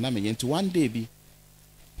 But I'm into one day be.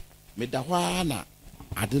 Me da wana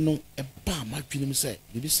I don't know a bar my dream say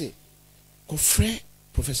did you say go free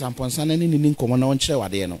Professor Amponsan and in common on chair what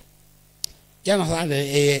they know.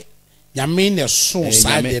 Yana Yamin a so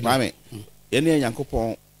side mammy. Any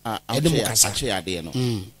Yankopon a chair there no.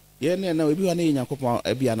 Yen no be an Yankopon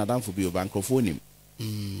a be another for be a bancophonium.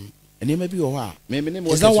 And he may be a while. Maybe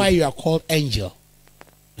is that why you are called Angel?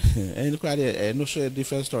 And quite no sure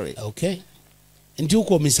different story. Okay. And you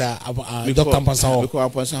call me sir, Dr. Amponsao.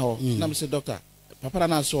 Because Amponsao, now Mr. Doctor, Papa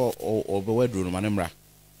and I saw or the word room, Manembra.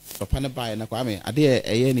 Papa and by and Aquame, I dare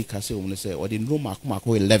a any castle when say, or the room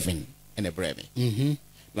Marco 11 and a bremy.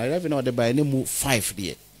 Like 11 or the by any move 5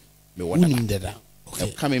 dear. Me what in that.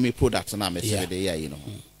 Coming me products and I'm a day, you know.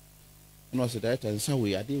 And also that, and so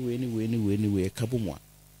we are there anyway, Kabumwa.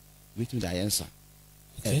 With me the answer.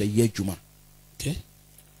 The year Juma. Okay.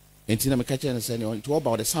 And Tina McCatcher and saying to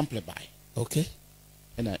about the sample by. Okay.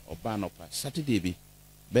 And I oban up Saturday be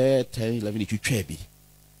bear 10, 11 if you trebi.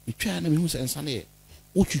 You try and who's and Sunday.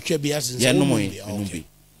 What you trebi as in no more.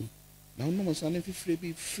 Now no more Sunday if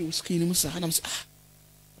you free skin him Sahanams.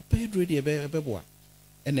 Paid ready a beboa.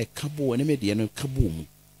 And a cabo and a median kaboom.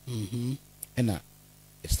 And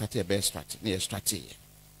I started a bear strat near strategy.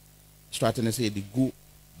 Strategy and say the good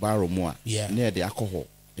barrow more near the alcohol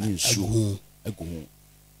and in shoe a go.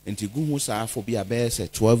 And to go who for be a bear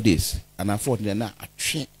said 12 days, and I thought then a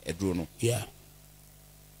train a drone. Yeah.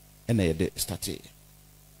 And I started.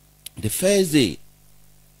 The first day,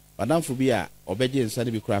 Madame Fubia, obedience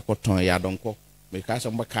and be crack or ton yadonko, because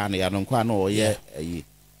I'm bacana yadonko, no, yeah, a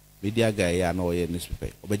media guy, ya no, yeah,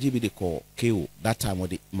 newspaper. Obeji be the call, KO, that time with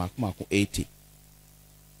the Marco 80.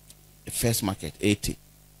 The first market, 80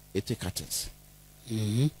 cartons.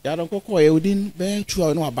 Ya don't go within bear 2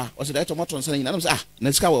 hours no about. Was that tomato and saying,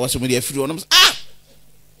 let's go. Was with the free on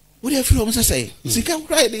what if you say? See, come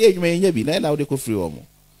cry the age may be now they go free almost.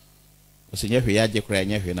 Was in your head,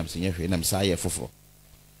 crying your head, I'm seeing your head, I'm sorry for.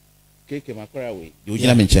 Cake my cry away.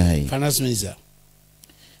 You mention finance minister.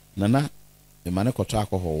 Nana, the maniacal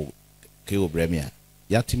alcohol, KO Bremia.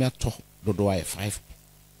 Yatima talk, do I 5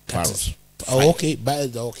 barrels. Oh, okay,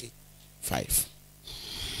 but okay. 5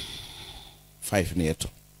 near to.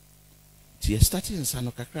 She started in San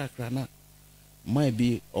Cacrana. Might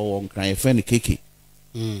be or crying friend cake.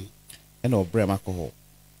 And or bram alcohol.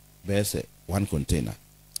 Bears 1 container.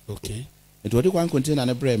 Okay. It was 1 container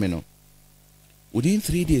and a bremino. Within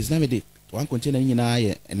 3 days, now 1 container in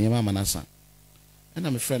eye and your mamma Nasa. And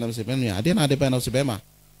I'm a friend of Sebemia. I didn't have the band of Sebema.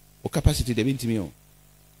 Or capacity de 20 mil.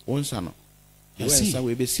 One son. You see, I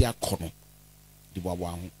will be see a corner. The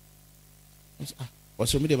Wawa. Or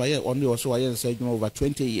so many by only also I said over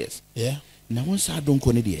 20 years. Yeah. Now once I don't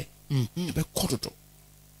go near. Be quarter.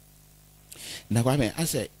 Now I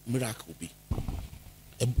say miracle be.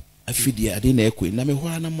 A feed I didn't echo. Now me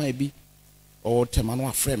why might be or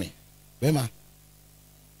Temanoa frame. Bema.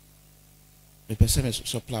 The person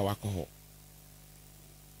supply alcohol.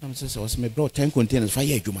 I'm saying I was me brought 10 containers for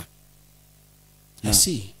Juma. I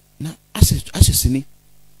see. Now I see.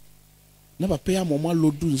 Never pay a mama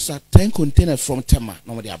load 10 containers from Tema.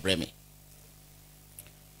 Nobody are bremy.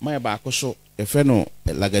 My back also a friend of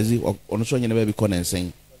Lagazi or on so you never be calling and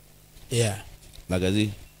saying, yeah, Lagazi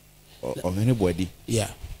or anybody. Yeah.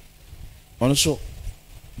 Also,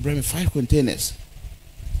 bring me 5 containers.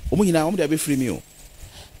 Omo ina omo dey be free meal.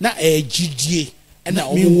 Na GDA and I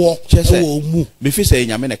walk just move. Before saying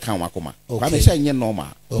Yamen account Wakoma. I say yen normal.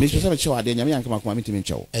 Mr. Show the Yaman come up to me.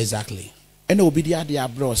 Exactly. And will be the idea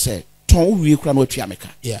bro said, Tom we cram with Yamaka.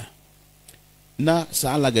 Yeah. Na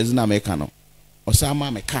sa lagazina mekano. Or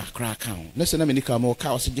sama me car crack count. Listen, I mean, come more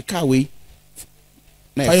cows in the car way.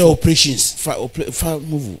 Fire operations. Fire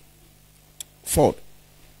move. Ford.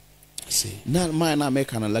 See. Na mine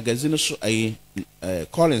American lagazino so a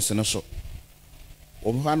Collins and so.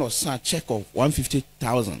 One was a check of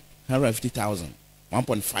 150,000, 150,000,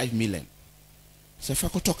 1.5 million. So if I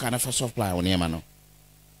could talk and if I supply on Yamano.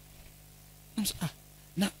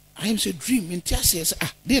 Now I am so dream in Tiasis.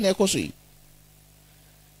 Then I could see.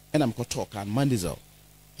 And I'm going to talk on Mondays out.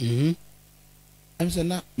 I'm saying,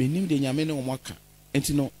 now, me name the Yameno Waka. And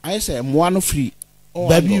you know, I say I'm one free.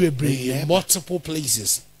 Baby, we bring multiple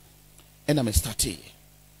places. And I'm starting.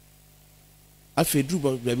 I feel Drew,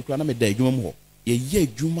 but baby, I'm a day, you more. Ye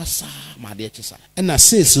Juma sa, my dear Chessa. And I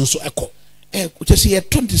say so echo. Just here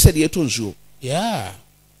 20 said ye told you. Yeah.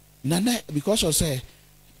 Nana, because I say,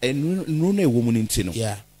 a no woman in Tino.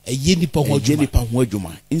 Yeah. A yenny power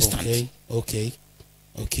Juma. Instant. Okay.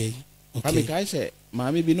 I mean, I say,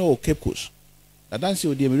 Mammy be no Cape Coast. I dance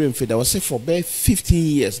with the American Fed. I was say for bare 15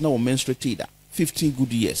 years now, menstruated. 15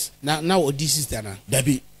 good years. Now, this is Dana.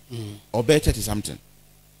 Baby, or better to something.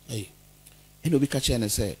 Hey, and we catch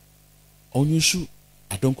and say, on you shoe,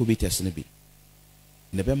 I don't go be testing a bit.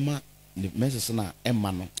 Never ma, the message na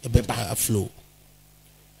emano, a flow.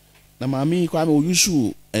 Now, mammy, come you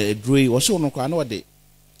shoe a dray or so no crano day.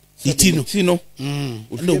 Tino,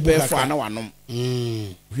 no bear for an hour.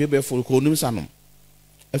 We bear for Conum Sanum.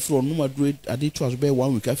 A flow no Madrid, I did was bear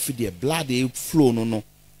 1 week. I feed the bloody flow no.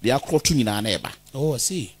 They are clotting in our neighbor. Oh, I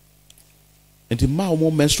see. And the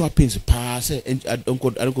more menstrual pains pass, and I don't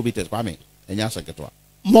go be tested by me. And yes, I get one.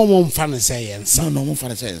 More fun science. No more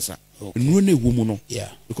fun science. No woman. Yeah.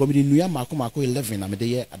 Because in New York, Marco 11, I'm a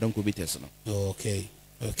day, I don't go be tested. Okay.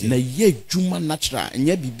 Na ye Juma natural, and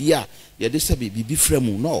ye bibia, ye de say be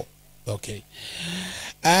fremu, no. Okay.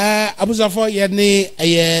 Abuzafo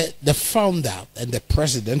Yene, the founder and the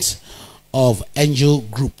president of Angel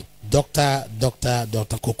Group. Dr.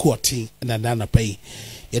 Kwaku Oteng and Nana Pay.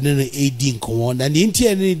 And then 18 come and the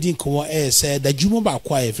Indian 18 come said that Juma ba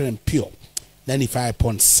quiet friend pure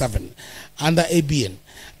 95.7 under ABN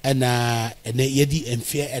and yedi and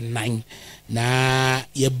fear and 9 na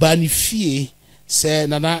ye bani fee say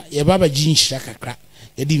nana ye baba jin shakakra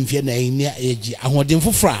yedi mfie na enya eji ahoden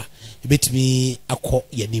fofra betimi akọ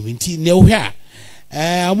ye niminti ne wo hwa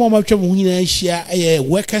amoma twam hu nyina hia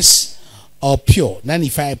workers or pure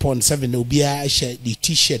 95.7 obia share the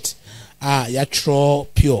t-shirt ya tro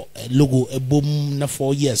pure logo ebom na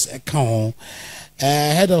 4 years account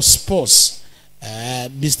head of sports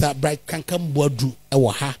Mr. Bright Kankam Bodu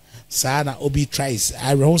ewo ha sana obi tries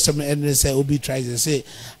I some and say obi tries say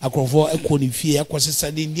akrofo ekoni fie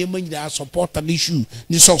ekosesa ni ndiem nyina support an issue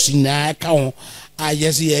ni socks na account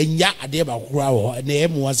yes enya ade ba kura wo na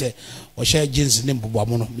emu say o share jeans ne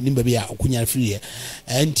mbobamo no ni ba bia okunya free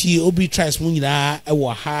anti obi tries mu nyina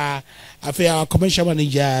ewo ha afi our commercial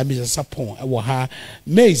manager Mr. Sapon ewo ha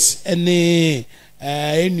Mace ene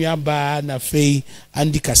enuaba na fei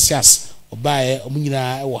Andy Cassias obae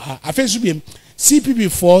omunyina ewo ha afi so biem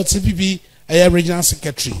CPP4 CPP regional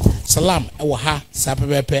secretary Salam ewo ha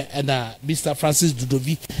sapepepe and Mr. Francis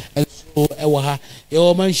Dudovi and so ewo ha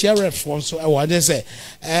e man share response ewo dey say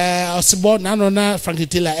osebo na Frank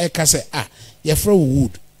Taylor e ka say ye fra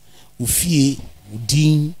wood ofie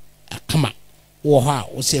udin akama wo ha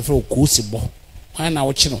wo say fra okosebo kwan na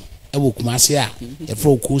wo chi no ewo kumase ye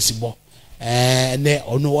fra okosebo ne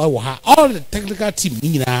ono ewo ha all the technical team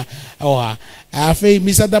nyina ewo ha afei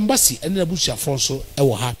Mr. Dambasi and the Busha Fonso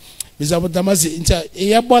ewo ha Mr. Dambasi inter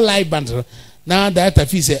yebo live band na data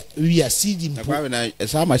fee say we are CD mpo na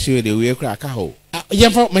esa machine de we kra ka ho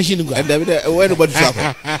yemfa machine go and David where nobody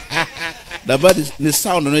trap the bad the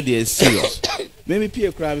sound no dey serious maybe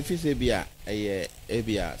pie kra me fee say bia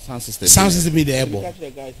bia sound system be there ebo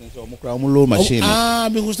guys so mo kra mo low machine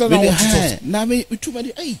me go start na me too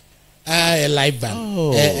many live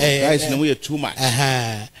band guys no we too much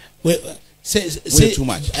say too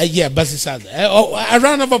much. Yeah, but it's sad. A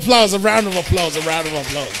round of applause.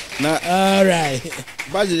 Now, all right.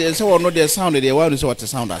 But there's so no the sound there. Why do you say what the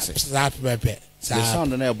sound I say? The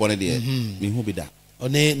sound no born there. Me who be that?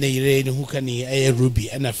 One ne who can Ruby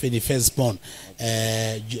and a first born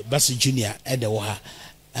Bassy Junior and the Waha.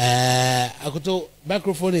 Akoto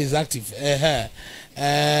microphone is active.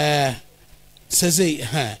 Says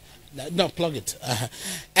no plug it.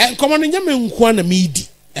 And come on, you mean Kwana midi.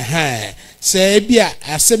 Say bia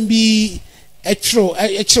asem bi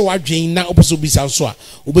Echo wadwin na opeso bisa so a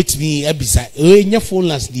obetimi abisa enya phone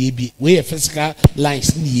lines ni bi we physical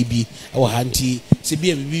lines ni bi e wo hanti se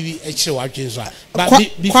bi bibi echo wadwin so a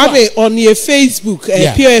Kwabe on your Facebook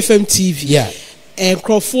POFM TV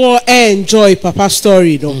Crawford enjoy Papa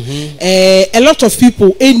story no a lot of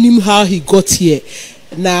people him how he got here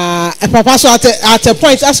na Papa so at a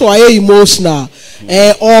point that's why emotional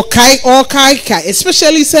or kai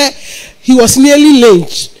especially say he was nearly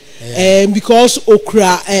lynched. Because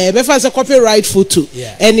okra as a copyright photo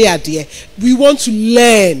any idea we want to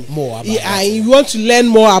learn more about we want to learn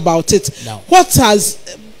more about it what has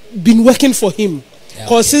been working for him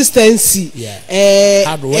consistency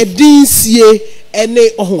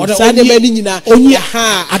any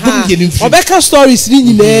Obeka stories ni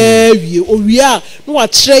nyina wie no wa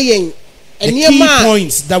kire the key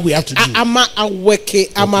points that we have to do.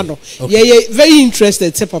 Amano. Yeah, very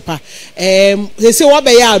interested, say Papa. They say what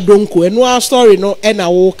be ya donko and no story no and a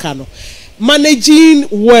woka no. Managing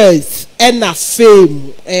wealth and a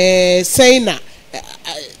fame. Saying na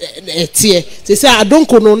they say I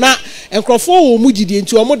don't know na and Crawford mu gidi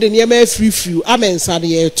into a more than yema free. Amen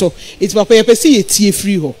sane to. It's Papa you see a tie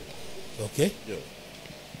free ho. Okay.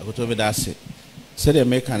 I go to me that say. Say the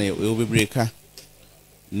mechanic will be breaker.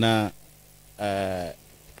 Na I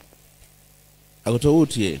go to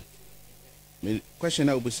Utie. Me question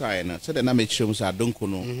I will be saying. So the name shows I don't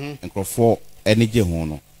know and Crawford any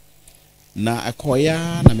jehono. Na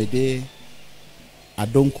akoya na me de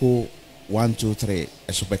adonko 1 2 3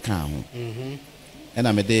 e so beka ho.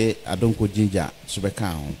 Na me de adonko ginger so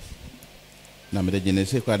beka ho. Na me de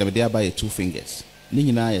genese kwa na me de abaye 2 fingers. Ni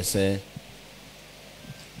nyina ye say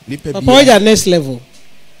ni pe bi. Papa next level.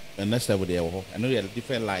 And next level there, I know you have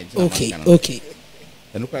different lines. Okay.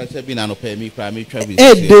 And look, I said, be no pay me, cry me, travel.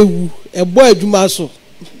 A boy, do maso.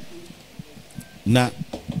 Na,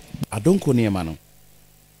 I don't go near mano.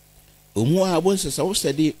 Umwa, once a so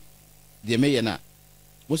steady, the mayor.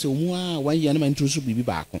 Was a umwa 1 year man to be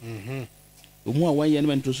back. Umwa 1 year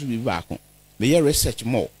man to be back. May you research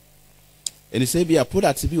more. And he said, be a put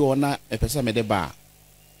at to be or not a person at the bar.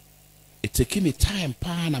 It took me time,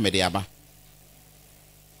 pan, I'm at the aba.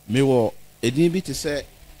 Me wo edin bi to say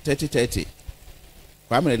 30-30.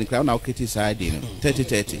 Kwame the crown now kitty side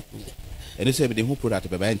 30-30. And they say be the who product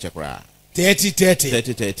be buy check ra.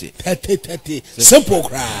 30-30. Simple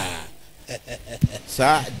cra.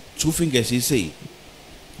 Sir, 2 fingers he say.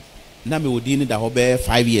 Na me wodin da ho be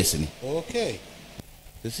 5 years ni. Okay.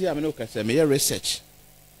 You see I no ka say me research.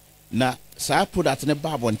 Na sa product ne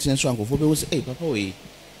ba bonten so ankofo be wo say eh papa we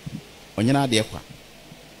onyana de kwa.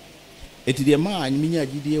 Eti de ma anyinya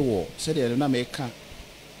gidie wo said de na meka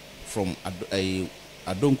from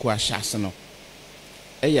adonko ahyase no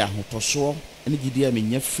eya hotoso ene gidie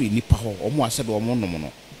amenya free nipa ho omo ase de omo nom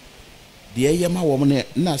no de eye ma wo ne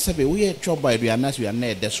na sebe wo ye choba aduana so ya na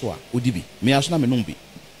ede so a odibi me aso na me nom bi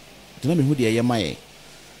de na me hu de eye ma ye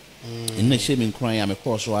enne hye me nkran ya me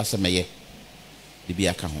cross so ase meye de bi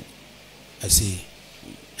aka ho I see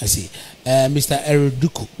Mr.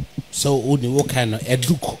 Eruduku so oni wo kind of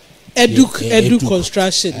Edu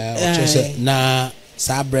construction. Na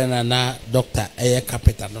Sabrina na doctor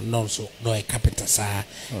carpenter no so no a carpenter sa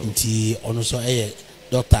nti ono so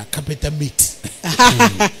doctor carpenter meet.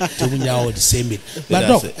 To me now the same meet. But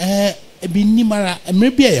doc be nimara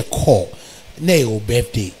maybe a call na your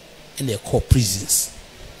birthday and a call prisons.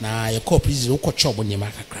 Na your call prisons ko chop on nyama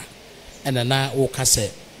kakra. And na o ka say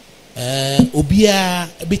obia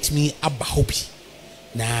betimi aba hobi.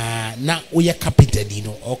 Na oya capital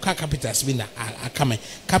dino or capitals be na akame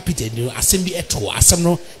capital dino asem bi eto asem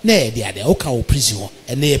no na e de ade o ka o prison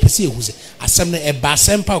and na e pese hu se asem no e ba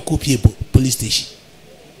sempa copy police station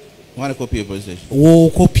one copy police station wo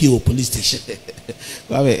copy police station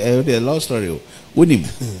well the long story wonim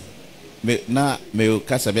me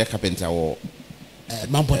kasa be carpenter wo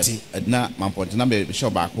Mamponti na me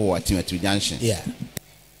shop back wo Timothy Junction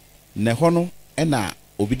na hono e na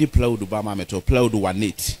obidi plowed ba ma meto plowed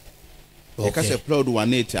 18 okay ka say plowed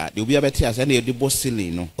 18 de obi abeti ase na e de boss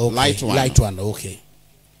ceiling no light one okay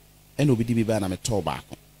and obidi bi ba na meto back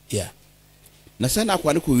na say na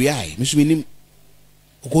kwa ne ko wiai misuminim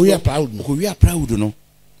ko wi proud no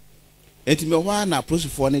enti me ho na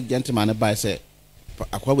prosifo ne gentleman ba say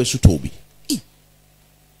akwa we suto obi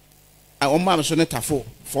a o ma me so ne tafo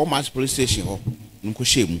 4 months police station ho nko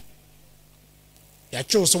shemu ya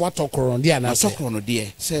chose what okoro ndi ana so okoro no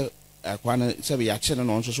de say akwa na say be ya che no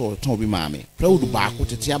nso so ton obi maame proud ba ko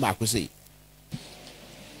tete ba ko say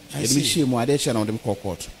e bi shemu ade che na dem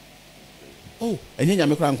court enya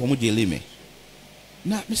me kra nkomo jeli me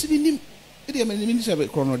na me se nim e de me ni se be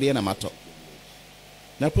okoro no de na mato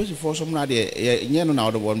na police for some na de nye no na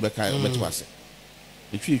odo won beka beto ase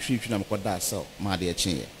twi na mkoda asel ma de eche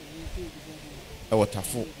ye e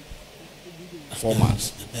wotafo 4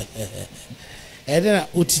 months edena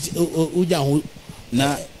uja ho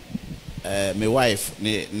na my wife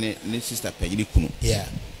ne sister panyini kunu yeah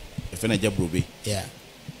e na jabrobe yeah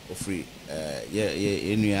ofree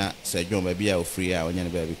ye enua se John ba bia ofree a onya ne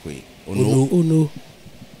ba bi koyi ono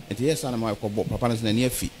enti yes na ma ko papa na ne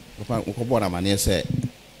afi papa ko bo na ma ne se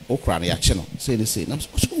okra na ya che no say ne say na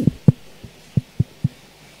so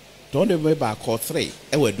don't be ba call 3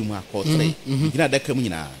 e wadum a call 3 gina da kam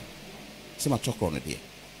nyina se ma chokro no de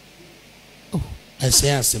oh I say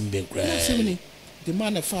asembe kra the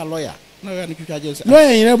man a far lawyer no ya ni twitwa je say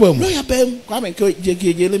lawyer yin abam lawyer bam kwa me ke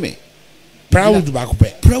je me proud ba ko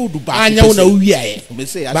pe proud ba anya una wi aye me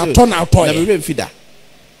say ba to na to na me remfida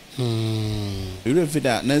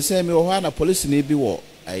remfida na say me ho na police ni bi wo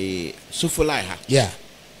ai sufulai ha yeah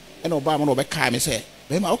ena oba ma no be kai me say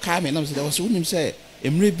be ma o kai me na me say was unim say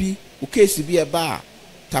emre bi o case bi e ba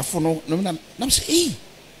tafo no na me say eh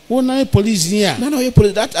wona police ni a na you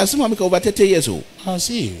police that asema me ka over 30 years old I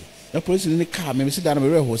see the police ni kai me say that na me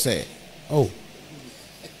re ho say oh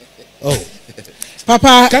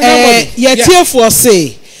papa ye tiefo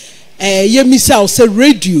say ye misa o say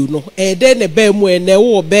radio no then na be mu na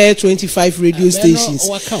wo be 25 radio stations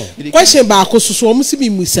question ba ko so o msi mi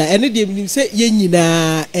musa ene de mi say ye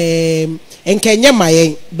nyina enkenye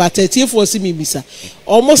mayen but tiefo si mi misa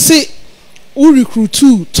o mo say who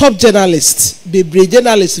recruit top journalists bebre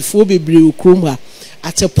journalists for bebre okrom ha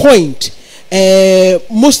at a point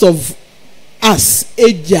most of us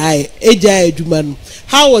ejai aduma no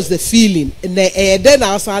how was the feeling then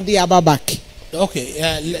outside the back okay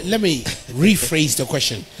let me rephrase the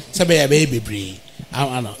question sabe bebre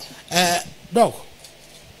ana dog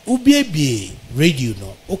ubi radio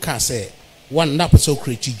no o can say one na person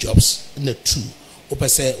create jobs na two o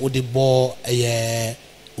person o the ball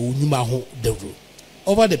onyuma ho dawro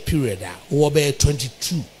over the period we be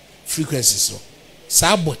 22 frequencies so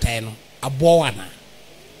sa botai no aboa na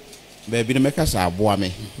baby no meka sa aboa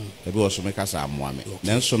me baby also meka sa amoa me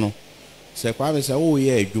nanso no se kwa be se wo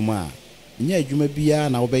ye adwuma nya adwuma bia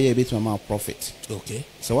na wo be ye betima ma profit okay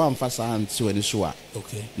se wa mfa sa anti wani so a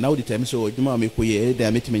okay na wo determine so adwuma me ko ye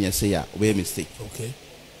da metima nya se ya wo be mistake okay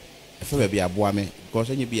efe baby aboa me because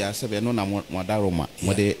anya bia se be no na mo da roma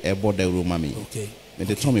mo de ebo da roma me okay me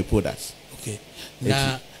de Tommy products okay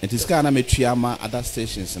na it is kana me tuama other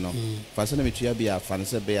stations no fa se na me tua bia fa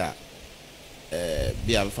se be a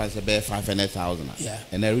be a fancy be 500,000 yeah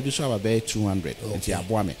and I reduce our be 200 into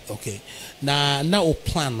aboa me okay na o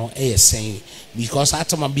plan no saying because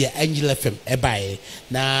atoma be Angel FM e buy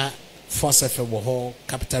na Force FM wo ho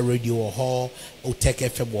Capital Radio wo ho Oteng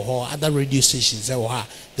FM wo ho other radio stations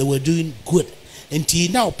they were doing good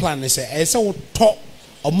until now plan is say top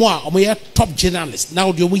omo top journalist now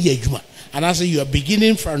the omo ye adwuma and I say you are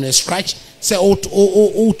beginning from the scratch say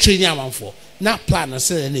o training am for na plan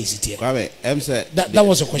say na exit here that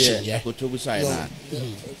was a question yeah go to be side na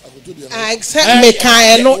except me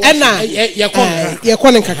kan no na ye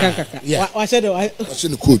kon nkaka wa said I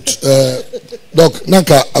in quote doc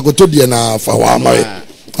nanka agoto de na fa wa mare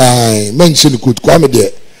mention quote kwa me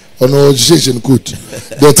de ono station quote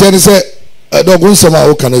the ten say doc won some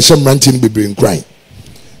how can sham ranting be brain crying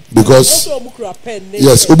because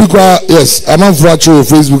yes obikwa yes amam for actual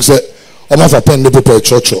Facebook say amam for pen the paper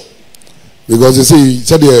church because they say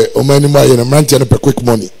said the omani ma na ranting no quick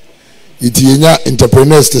money it yenya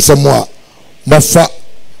entrepreneurs to somewhere mafa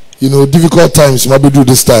difficult times ma be do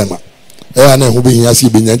this time na ho be hia se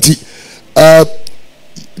be nyanti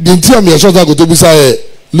the entire me sure that go to be say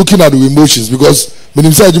looking at the emotions because when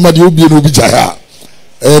you say aduma de obi na obi jaya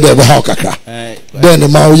dey be how kaka then the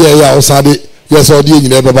man ya outside yes all the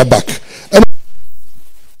nyina be back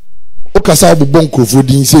o kasa bo nkrofo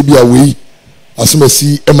din say bia we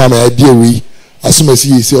asomasi e mama idea we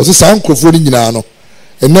asomasi say o say san nkrofo din nyina no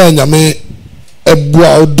ena nyame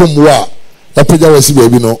ebua odom wa apeja wasi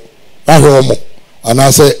baabi no ahwe mo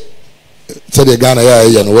ana say the Ghana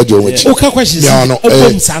ya no waje omachi o ka questions no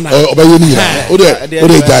obaye ni o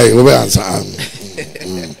de guy we answer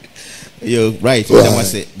you right that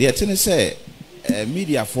was it the thing say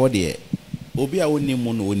media for there obi a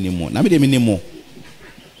wonimu no wonimu na me de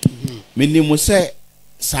menimu say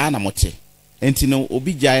saa na mote enti no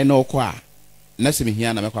obi gyae na okọ a na se me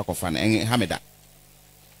hia na mekwa kofa na en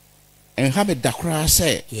hameda kra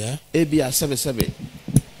say yeah ebia 77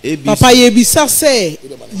 Papa ye bisa say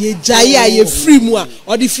ye jaya ye free mu a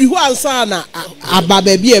or the free one ansa na aba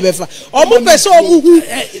baby e befa omo pese omo hu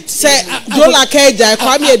say dola keja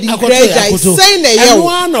kwa me di keja say na ye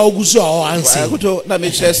o na ogusu o ansa akoto na me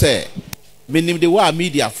kire say menim de wa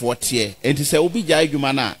media for tie enti say obi jaya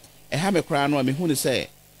adwuma na e ha me kra no a me hu ne say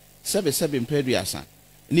sebe mpeduasa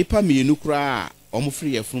nipa mienu kra omo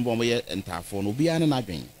free ye funu bo mo ye ntafo no obi an na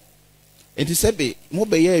adwen enti sebe mo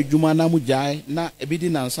be ye adwuma na mo jai na ebidi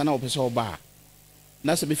na nsa na opese oba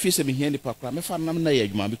na sebe fi sebe hia nipa kra me fa nam na ye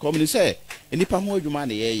adwuma because me say nipa ho adwuma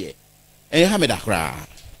na ye en ha me da kra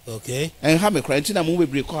okay en ha me kra enti na mo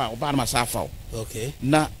bebre ko oba na masafa okay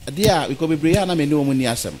na dia because bebre ya na me ne o mo ni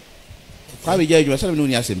asem kwa be jai adwuma say me no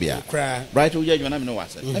ni asem bia right o jai adwuma na me no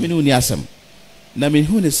wase na me no ni asem na me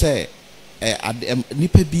hu ne say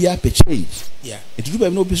nipa bia pe change it do be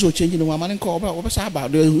no be so change no man nko oba saba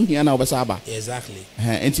do hia na oba saba exactly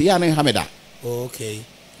enti ya na hameda okay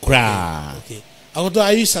kra okay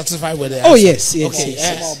are you satisfied with it? Oh yes okay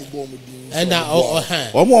and now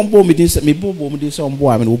omo mbo me din se me bo me din se ombo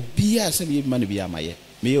a me obi a se me man bia maye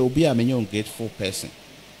me obi a me nyon grateful person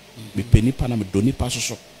me penipa na me do nipa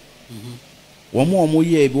soso omo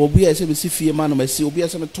ye bi obi a se me sifie man ma si obi a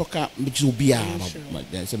se me toka me ji obi a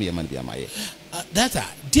se me man bia maye that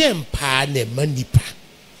dem pa na manipa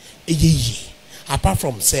eyeyi apart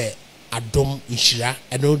from say adom inshira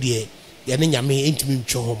eno de ye ne nyame entimi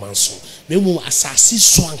ntwe ho manso memu asasi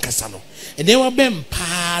so ankasa no ene wa bem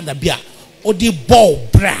pa na bia odi ball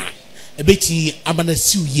bra ebeti amana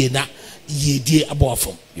siu ye na ye die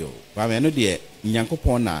abofom yo ba me no de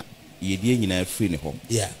nyankopon na ye die nyina free ne ho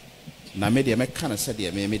na me de me kana se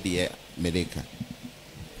de me de medeka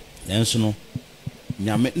nanso no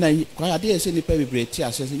nyame na kwa ade se nipa bebre ti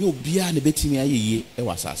ase se yo bia ne betimi ayeye e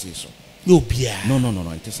wasase so yo bia no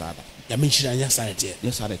enti sada ya menchira nya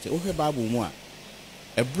sanete o hwe bible mu a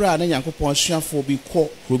ebra na nyankopon suafo bi kɔ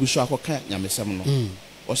kro bi so akoka nyamesem no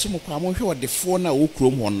o se mo kwa mo hwe odefo na wo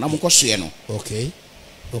krom hon na mo kɔ soe no okay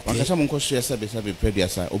wakasa mo kɔ soe sebe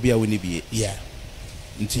preduasa obi a woni bie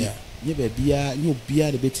nti nye ba bia nye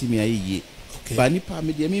obia de betimi ayeye ba nipa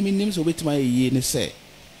me de me nim so betimi ayeye ne se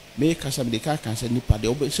me kasa me de ka kan se nipa de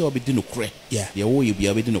obi se obi di no kre ye wo ye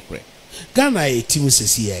bia obi di no kre Ghana e timu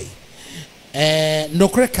sesi ai no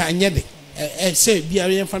kre ka nye de se bia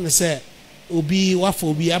ye fa ne se obi wafo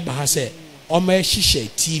obi aba ha se o ma hihye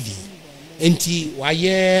TV enti wa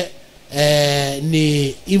ye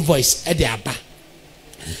ni invoice e de aba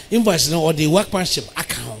invoice no or the workmanship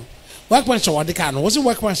account workmanship what the can was it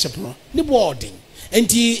workmanship no ni boarding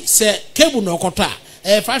enti se cable no koto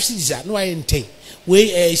a 5 cities no I enten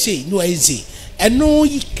we say no I say eno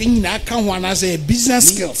nyina aka ho ana say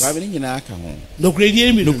business skills ba nyina aka ho no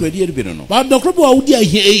credit mi no credit bi no ba no krobo a wudi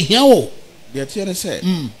ahia wo de tie ne say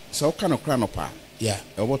so o kan okra no pa e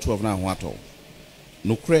wo 12 na ho ato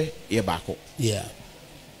no kre ye baako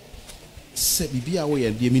se bibia wo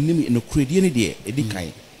ye de minim no credit ne de edi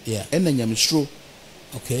kan ena nyamesro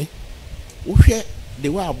okay wo hwe de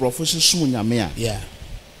wa abrofo sesum nyame a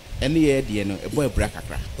ene ye de no ebo ebra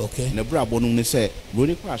kakra okay na bra bonu ne se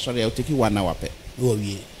broni kwa asore ya oteki 1 hour pe wo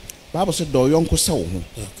wie bible se do yonko se wo ho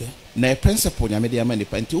okay na principle nyame de ama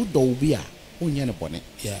nipa nti wo do wo bi a wonya ne bone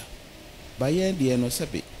ba ye de no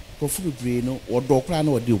sebe kofu bebre no wo do kra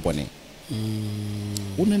na wo de wo bone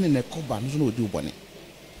wonene ne koba no so na wo de wo bone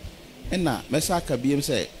ena mesa aka biem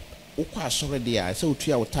se wo kwa asore de a se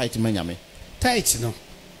otua wo tight manyame tight no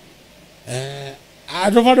I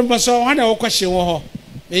don't want to so when I question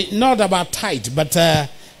not about tight but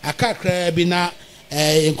akakra bi na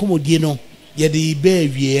enkomodie no ye de be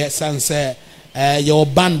wie sanse your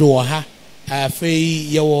band wo ha fe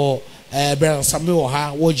your brother Samuel wo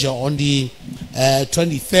ha wo on the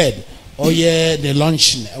 23rd or ye the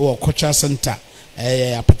luncheon or cultural center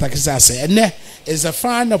apatakisa say and is a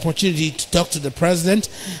fine opportunity to talk to the president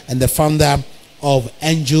and the founder of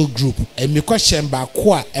Angel Group. And my question ba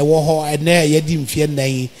kwa e wo ho na ye di mfie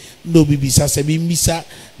nan no bibisa se bi misa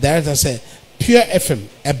director say Pure FM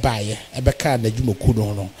e baye e be ka na dwumoku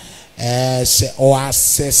no no se o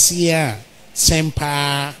asesia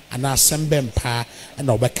sempa ana sembempa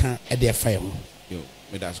na obeka e de fa ho yo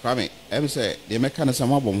me das kwame em say de meka na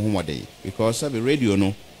sama bom ho modey because the radio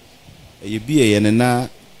no ye bie ye na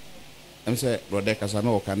em say brother kasa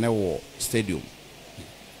no ka na wo stadium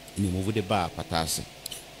ni move the bar patase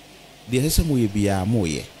de hese mo ye bia mo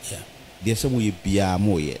ye de hese mo ye bia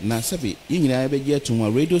mo ye na sabe yinyina be ge to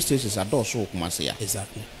radio stations adoso kumase ya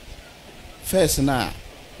exactly first na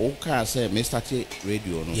o ka say me start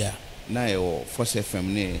radio no na yo Force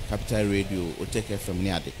FM ne Capital Radio Oteng FM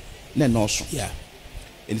ne ade na no so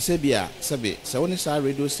en se bia sabe se woni sa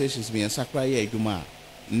radio stations me ensakra ye adwuma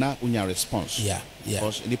na unya response. Yeah.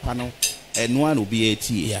 Because the panel and one will be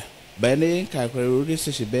 80. Yeah. But then calculate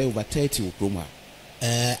station be over 30 with Roma.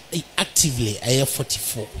 Actively I have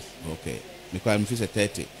 44. Okay. Because I'm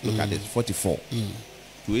 30. Look at this 44.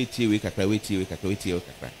 To 80 week akra 80 week akra.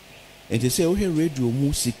 And they say oh here radio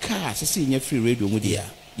mu sika say nya free radio mu dia.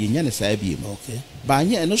 Ye nya ne saa bi mu. Okay. Ba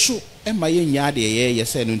nya no so e ma ye nya de ye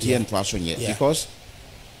say no ntie nto aso nye because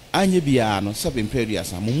anya bia no 7 period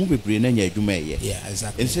mo mu bebre na nya adwuma ye. Yeah,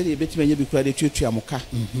 exactly. And say e betime nya bi kura de tuatua mo ka.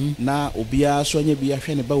 Na obia so nya bia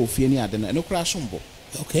hwe ne ba ofie ni ade na no kura sombo.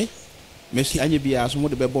 Okay. Messi anya bia so mo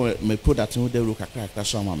de bebo me product no de ru kakra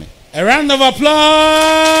so ama me. A round of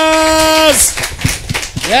applause.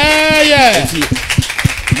 Yeah.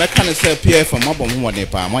 Me can say PF from mabom ho ne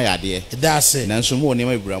pa ma yade. That's it. Nanso mo ne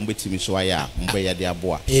ma bra mo betimi so aya mo be yade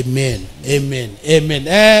aboa. Amen.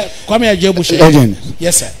 Kwame Ajebushi. Agent.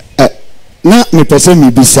 Yes sir. Na me pese mi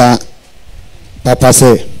bisa papa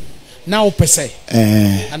say. Na o pese.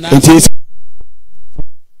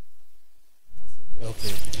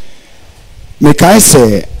 Okay. Me kai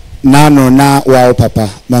say nano na wa papa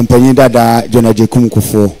mampanyi dada Jonaje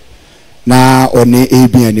Kumkufo na one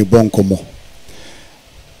ebi ani bonkomo.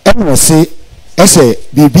 I say,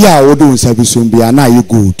 Bibia would do service be an eye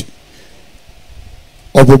good.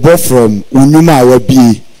 Obobo from Unuma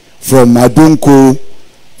Wabi, from Adonko,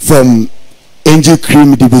 from Angel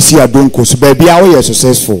Cream, DBC Adonko, so baby, how are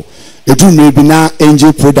successful? It do maybe now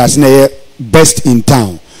Angel products best in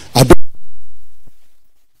town.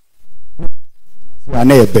 I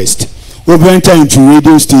know best. We went into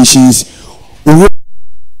radio stations.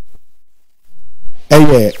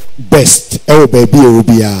 Best baby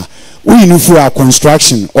obia we know for our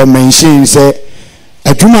construction or mention say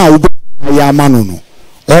aduma wo ya mano no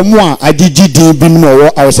omo a agigidi bi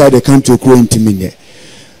no outside the country ko ntimi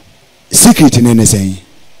secret ne ne say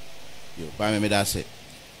yo ba me da say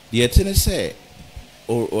the etene say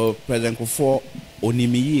o president ko for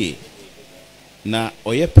onimiye na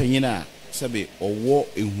oye panyina sabe owo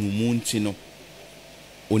ehumu nti no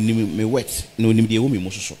onimi me wet na onimi de wo me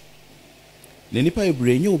musoso ne nipa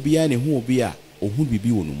ebrenya obia ne ho obia ohun bibi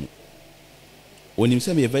wonu mu onim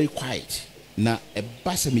se me very quiet na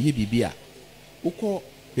eba se me ye bibi a ukọ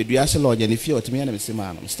pedua se lodge ne fie otime na me se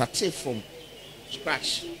ma no start from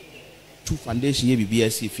scratch to foundation ye bibi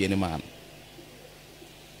asi fie ne ma no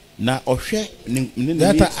na ohwe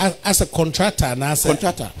that as a contractor na as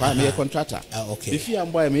contractor pa me contractor okay fie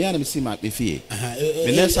amboy me ya na me se ma be fie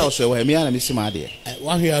me nesa so we me ya na me se ma de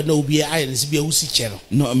one here no be I and be usi chero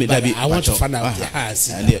no me da bi I want to find out and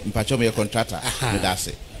mpacho me contractor me da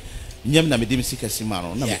se nyam na me de me sika sima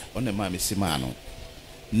no na me on ma me sima no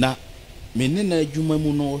na me ne na adwuma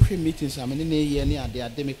mu no hwe meetings am ne ye ne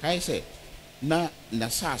ade me kai se na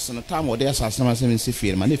sas no time ode sas na se me se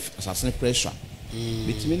fie ma ne sas ne pressure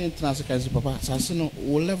bitimi ne trans kai se papa sas no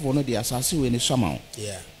wo level no de sas we ne swama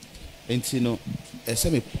enti no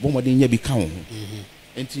ese me bomode nya bi ka ho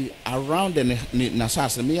enti around the na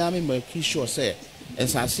sas me ya me make sure say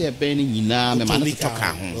sas e ben ni nyina me ma no to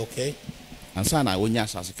ka ho okay ansa na wonya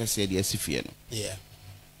sas kase de asifie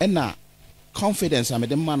no na confidence am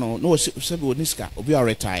de ma no se be oniska obi a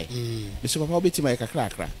retire me se papa obeti ma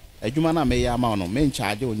kakra adwuma na me ya ma no me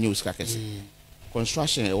charge o news ka kase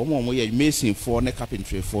construction e wo mo ye mason for ne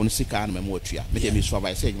carpentry for no sika na me mo atua me de me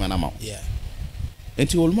supervise adwuma na ma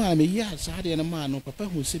enti olma me ya sa de na ma no papa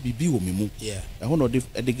hu se bibi wo me mu e ho no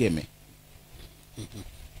de game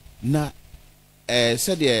na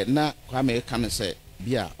said de na kwa me kan se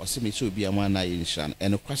bia o se me so bia ma na yin shan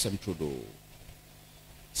eno kwasem todo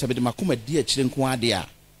sabe de makoma di a kire nko ade a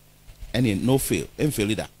ene no fail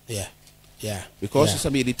leader because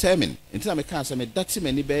sabe determine until me kan say me dati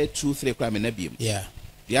me ni be 2-3 kwa me na biem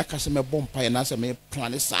de aka se me bompa na se me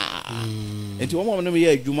plan sa enti wo mo no me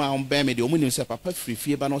ya adwuma on be me de o mu nim se papa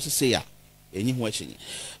frifie ba no se se ya enyi ho akyenyi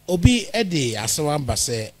obi ede asewamba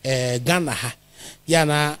se Ghana ha ya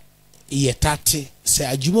na yetate se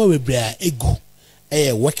adwuma webra egu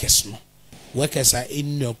workers no workers are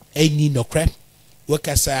any no crap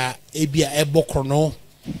workers are ebia ebokro no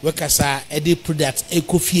workers are edi product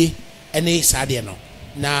ekofie ene sade no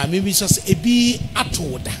na maybe so ebi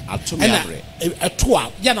atoda atomi abre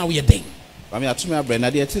atoa ya na we den ba me atomi abre na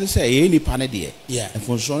de tell say e nipa ne de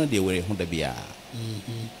enfonso no de were ho da bia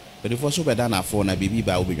but if also better na for na bibi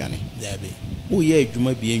ba obedwane there be wo ye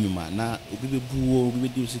adwuma bi enwuma na obi bebuo obi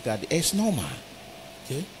bedi usika de it's normal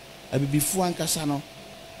okay abibifu ankasa no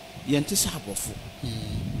yente sa abofo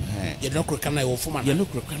ye no kroka na wo foma ye no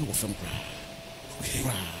kroka na wo fem kra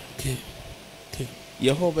okay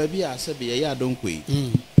ye ho ba bi asabe ye ya donkoi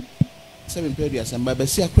 7 period asamba ba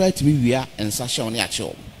si akra timi wia ensa hye on ya che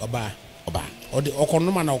baba Oba. Or the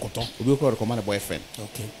Okonoma na Okoto. Obi ko recommend a boyfriend.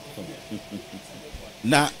 Okay.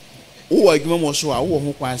 Na wo adwuma mo so a wo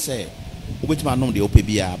ho kwan say obetima nom de ope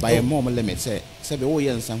bia by a mom limit say be wo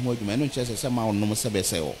ye nsan ho adwuma no nche say ma onom se be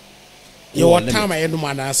say o. Your time I no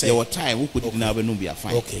man say. Your time wo could na be no be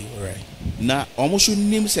fine. Okay, right. Na omo so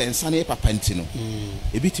nim say nsan e papa nti no.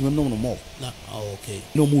 Ebitimi nom no mo. Na okay.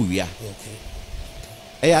 No mu wia. Okay.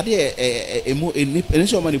 Emu eni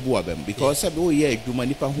so many bu abem because say wo ye adwuma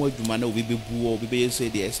nipa ho adwuma na obi bebu obi be say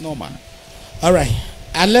there it's normal. All right.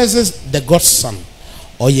 Unless it's the godson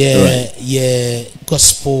or yeah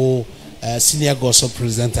gospel senior gospel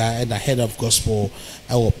presenter and the head of gospel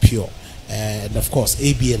our pure and of course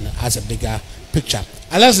ABN has a bigger picture.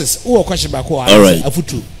 Unless it's who question back who right.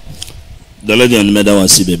 Afutu. The legend meda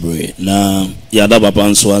wasi bebre na yada papa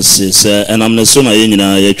nso ase and I'm so na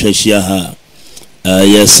nyina ye twahia ha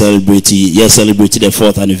yes celebrate the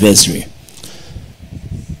 4th anniversary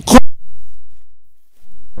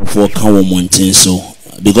for Kawo Mountain so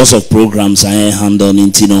because of programs I handle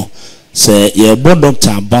intino say your board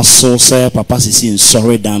doctor Basso say papa sisi in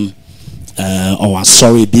sorry dan or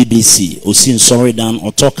sorry BBC or see sorry dan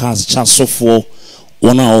or talkers chaso for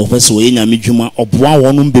one of us we nya midwuma oboa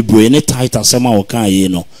wonum bebre ne title asema o kan ye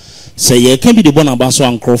no say ye can be the bona baso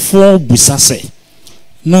ankrofo busase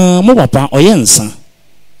na mo papa oyensa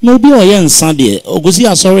no bi oyensa de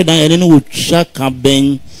ogosi sorry dan ene no wotwa ka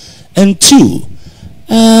ben and two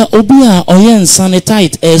obi a oyensa ne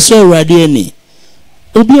tight so radio ni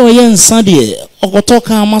obi oyensa de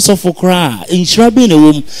okotoka amasofo kra inshira be ne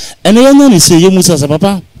wom ene ye nyane se yemusa sa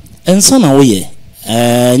papa ensa na wo ye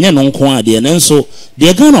nye no nko ade ne nso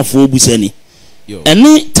de Ghana fo busani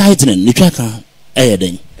ene tightening ni twaka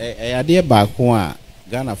den ade ba ko a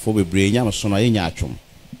Ghana fo bebre nya so no ye nya atwom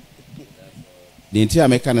de ntia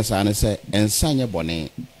meka ne sa ne se ensa nye bone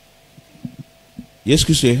Yes,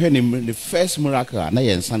 the first miracle na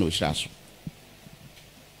ye nsa na ohira so.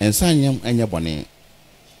 Ensa nyam anya bone.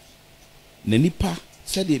 Na nipa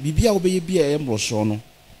said bibia wo be ye bia e mroso no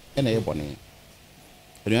e na ye bone.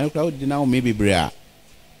 Enu kra wo di na wo me bebre a.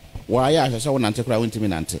 Wa ya ahwese wo nante kra wo ntimi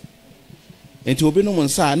nante. Enti obi no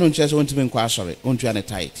nsa no nche se wo ntimi nkwa asore, wo ntua ne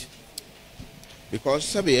tight. Because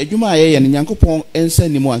sabe adwuma ye ne Nyankopon ensa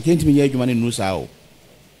ni mu anke ntimi ye adwuma ne nu sa o.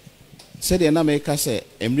 Said na me ka se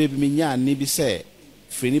emre bi nya ani bi se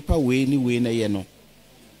frenipa we ni na ye no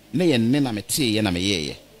na ye ne na mete ye na me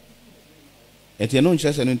ye eti no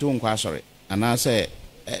nche se no ntu nkwa asore ana se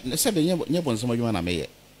se be nye bonsom adwuma na me ye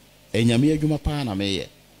enyame adwuma pa na me ye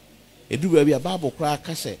edu ba bi bible kra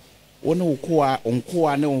ka se wo ne onko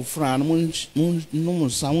a ne onfra no mun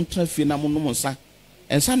sa mun trafi na mun nsa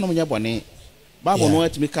ensa no nye bone bible no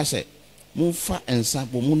atimi ka se mun fa ensa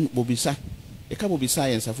bo mun bobisa e ka bobisa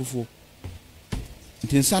ye ensa fufu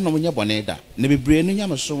ntinsa no nya bone da na bebre no nya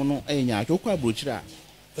meso no enya atwo kwa brochira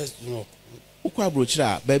first no ukwa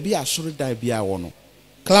brochira ba bi asoro da bia wo no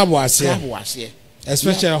club wase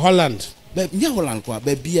especially Holland nya Holland kwa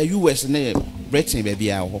ba bia US na Britain ba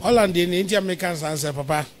bia wo Holland in India Americans answer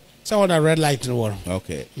papa so on a red light no war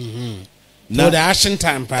okay no the action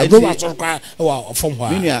time pa go asoro kwa wa from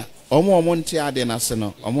where minia omo nti ade na se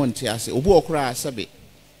no omo nti ase obu okura asabe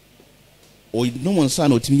o no mo nsa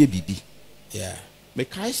na otimi ye bibi yeah me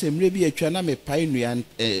kai se mre bi atwa na me pai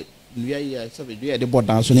nua ya sabe dua de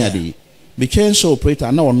bodan so ne ade me change operator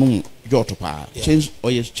na onum joto pa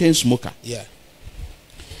change smoker yeah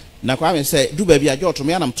na kwa me say du ba bi a joto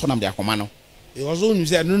me anam tonam de akoma no e was only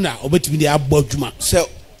say no na obetimi de abba adwuma se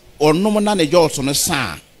onum na ne joto no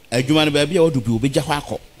sa adwuma no ba bi a odu bi obegya hɔ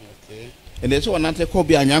akɔ okay ene so onante ko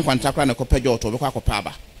bi anya nkwanta kra ne ko pe joto be kwa akɔ pa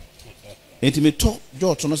aba enti me to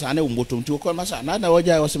joto no sa na wombotom ti ko ma sa na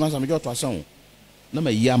wagya wo se ma sa me joto asan na ma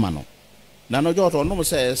yi ama no na no joto no mo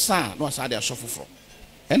se sa no asa de asofofo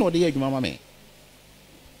ene wo de adwuma ma me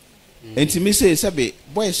enti me se be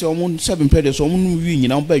boy se omun 7 pede so omun wi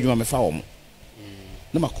nyina ba adwuma me fa wo mo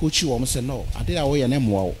na ma coach wo mo se no ade a wo ye na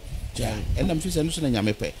moa wo ja ene mfi se no so na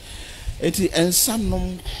nyame pe enti ensam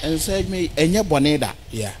nom ensa me enye bone da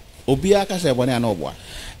yeah obi aka se bone ana oboa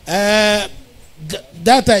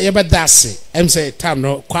data yebedase em say time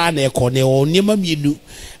no kwa na ekọ na onima mienu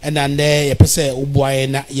na nde yepese uboaye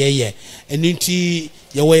na yeye enunti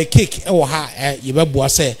ye we cake e wo ha yebeboa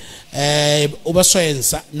se obeso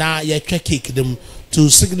ensa na ye twa cake dem to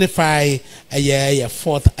signify a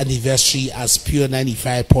 4th anniversary as Pure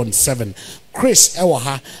 95.7 Chris e wo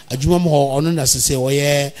ha adwuma mo ono na se wo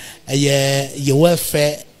ye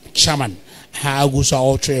welfare chairman how go so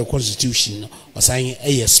all trade constitution or saying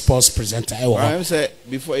a sports presenter. I say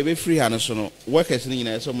before every free hand so workers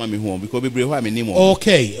in so mommy home because we bring home anymore.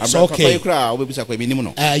 Okay, so okay.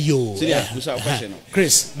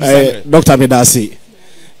 Chris, Dr. Medasi.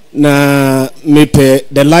 Na mepe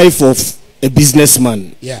the life of a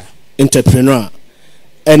businessman, entrepreneur,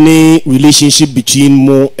 any relationship between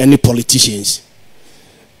more any politicians.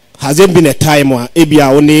 Has there been a time where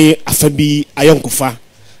ebia only afabi ayonkufa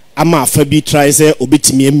ama afabi try say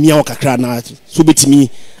obetimi emia kakra na so betimi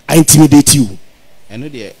intimidate you? Eno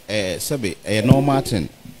de sabe normal thing.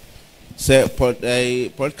 Say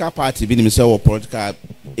political party bi ni say or political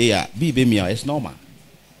be mia, it's normal.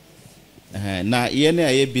 Na ye na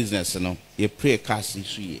ye business no ye pray cash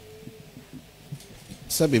issue ye.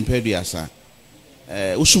 Sabe mpedi asa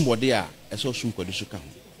usumbode a eso usumkodi suka ho.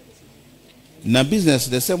 Na business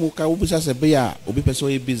the same ka ubisa se be a obi pese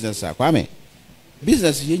ye business a kwame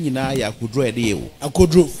business ye nyina ya akudro ede ye wo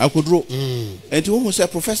akudro enti wo say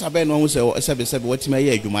professor ben no wo say sebe watima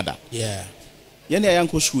ye adwuma da ye na ya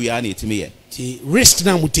nko school ya na etimi ye ti risk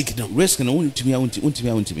na mu take no risk na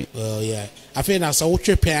untimi oh yeah afi na so wo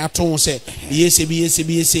twe aton say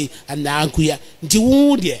yese and na ankuya nti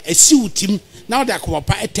wo de esi utim now that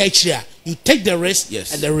kwapa etachia you take the risk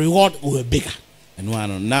and the reward will be bigger. And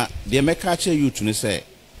na the make you to say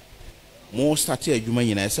more start adwuma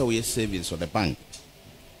nyina say we savings or the bank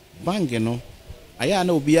you know aya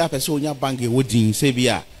na obi a person onya bank e wodin say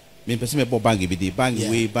bia me person me bank bi dey bank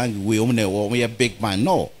we o na we big bank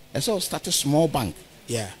no so start a small bank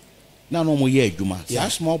na no mo ye adwuma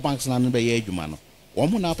small banks na no be ye adwuma no wo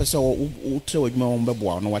mo na person o tre adwuma wo be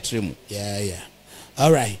boa no wa tre mu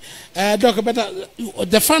all right Dr. Better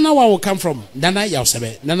the final one will come from Nana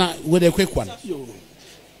Yausebe Nana with a quick one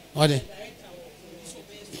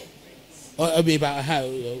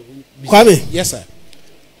Kwame yes sir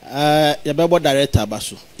yabebo director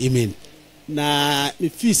baso amen na me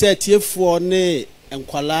fi say tiefo ne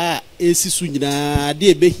enkwala esisu nyina de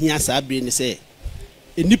ebehia sa abre ni say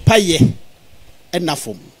enipa ye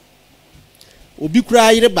enafom obi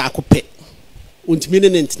kura yire ba ko pe ontimi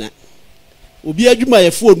ne ntina obi adwuma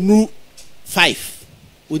ye fo nu 5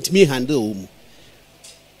 ontimi handle o mu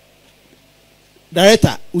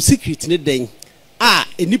director o secret ne den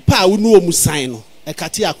enipa a wonu o mu sign no e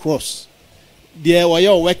kati across de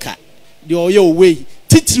oyo weka de oyo way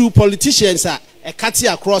titiri politicians e kati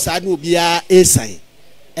across ade obi a sign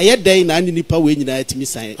eye den na nipa we nyina atimi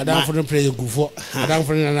sign adam for the president gufo adam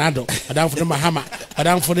for the nanado adam for the mahama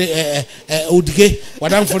adam for the odige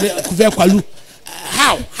adam for the kuve kwalu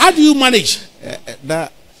how do you manage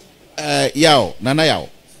that yaw nana yaw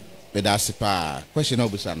be da sipa question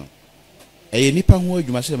obusa no nipa ho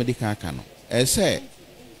adwuma se me de kan aka no say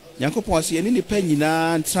Yankopon say ni nipa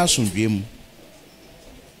nyina ntra asomdwem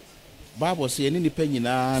Bible say ni nipa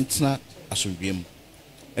nyina ntra asomdwem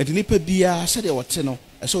enti nipa bia se de wote no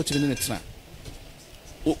say otimi ne ntra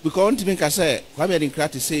because ntimi ka say kwame de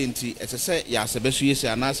nkrati say enti say ya sebesu yesi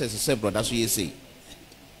ana say brother so yesi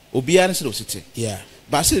obia ne se do site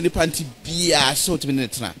ba se nipa nti bia say otimi ne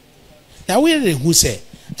ntra na we dey who say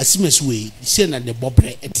asimesu we say na the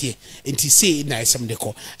bobre etie enti say na esem de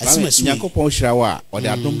ko asimesu Yakopon hirawa o de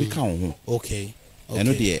adom bi ka ho okay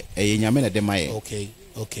eno de nyame na de maye okay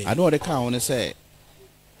ado de ka ho ne say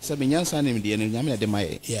me nyansa ne de nyame na de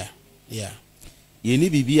maye ye ni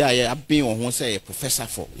bibia ye aben wo ho say professor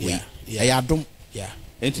for we ye adom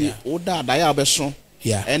enti o da ya obeso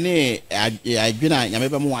ene adwena nyame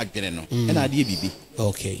be mo adwene no ena ade bibi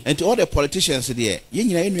enti all the politicians there ye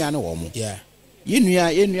nyina enua na wo mo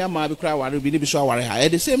yenua ma bi kra ware bi ne bi so aware ha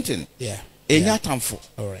the same thing enya tamfo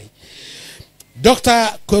all right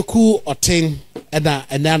Dr. Kwaku Oteng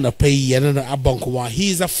and pay Abonkowa. He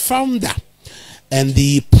is a founder and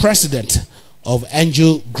the president of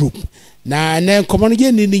Angel Group. Na ne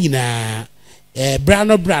komonige ni na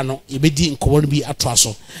brano ibedi nkomo bi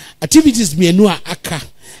atwaso. Activities mienu aka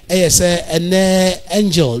say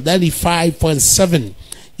Angel 95.7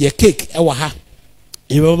 ye cake ewa ha.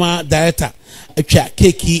 Iboma director acha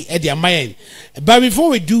cake e dia mayen. But before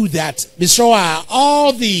we do that, Mr.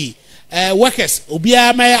 all the workers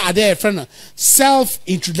obia may ade friend self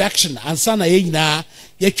introduction and sana yina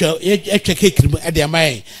ye cake e dia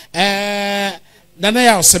mayen. Nana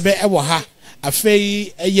ya sebe ewa ha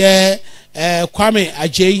afei ye Kwame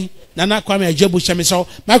Ajay Nana Kwame Ajay bushame so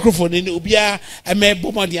microphone ni obia me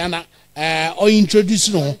bomodiana o introduce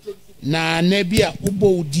no na bia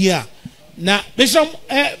ubo udia na bishop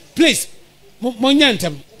please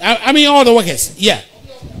monyantem I mean all the workers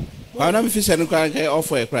why not if you send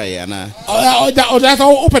offer a cry ana that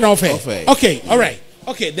open offer okay all right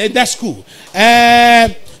okay then that's cool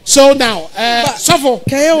So now, Suffer.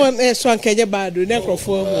 Can you want so can you bad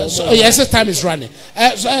yes, time is running.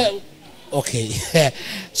 Okay.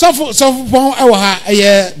 So brother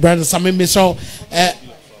Sammy so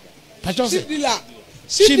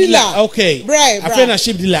Shibdila. Okay. Right. I feel na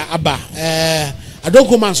Shibdila Abba. I don't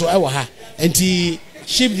come on so and the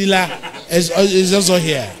Shibdila is also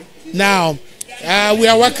here. Now, we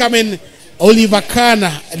are welcoming Oliver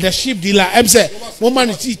Kana, the Shibdila. I'm saying, woman,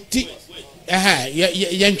 Oji,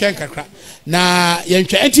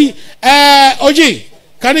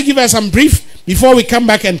 can you give us some brief before we come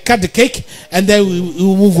back and cut the cake and then we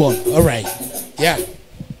will move on? All right. Yeah.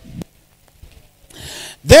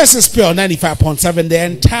 This is Pure 95.7, the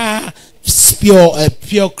entire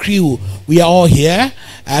Pure crew. We are all here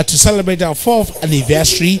to celebrate our 4th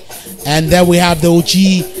anniversary, and then we have the OG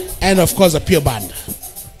and of course the Pure Band.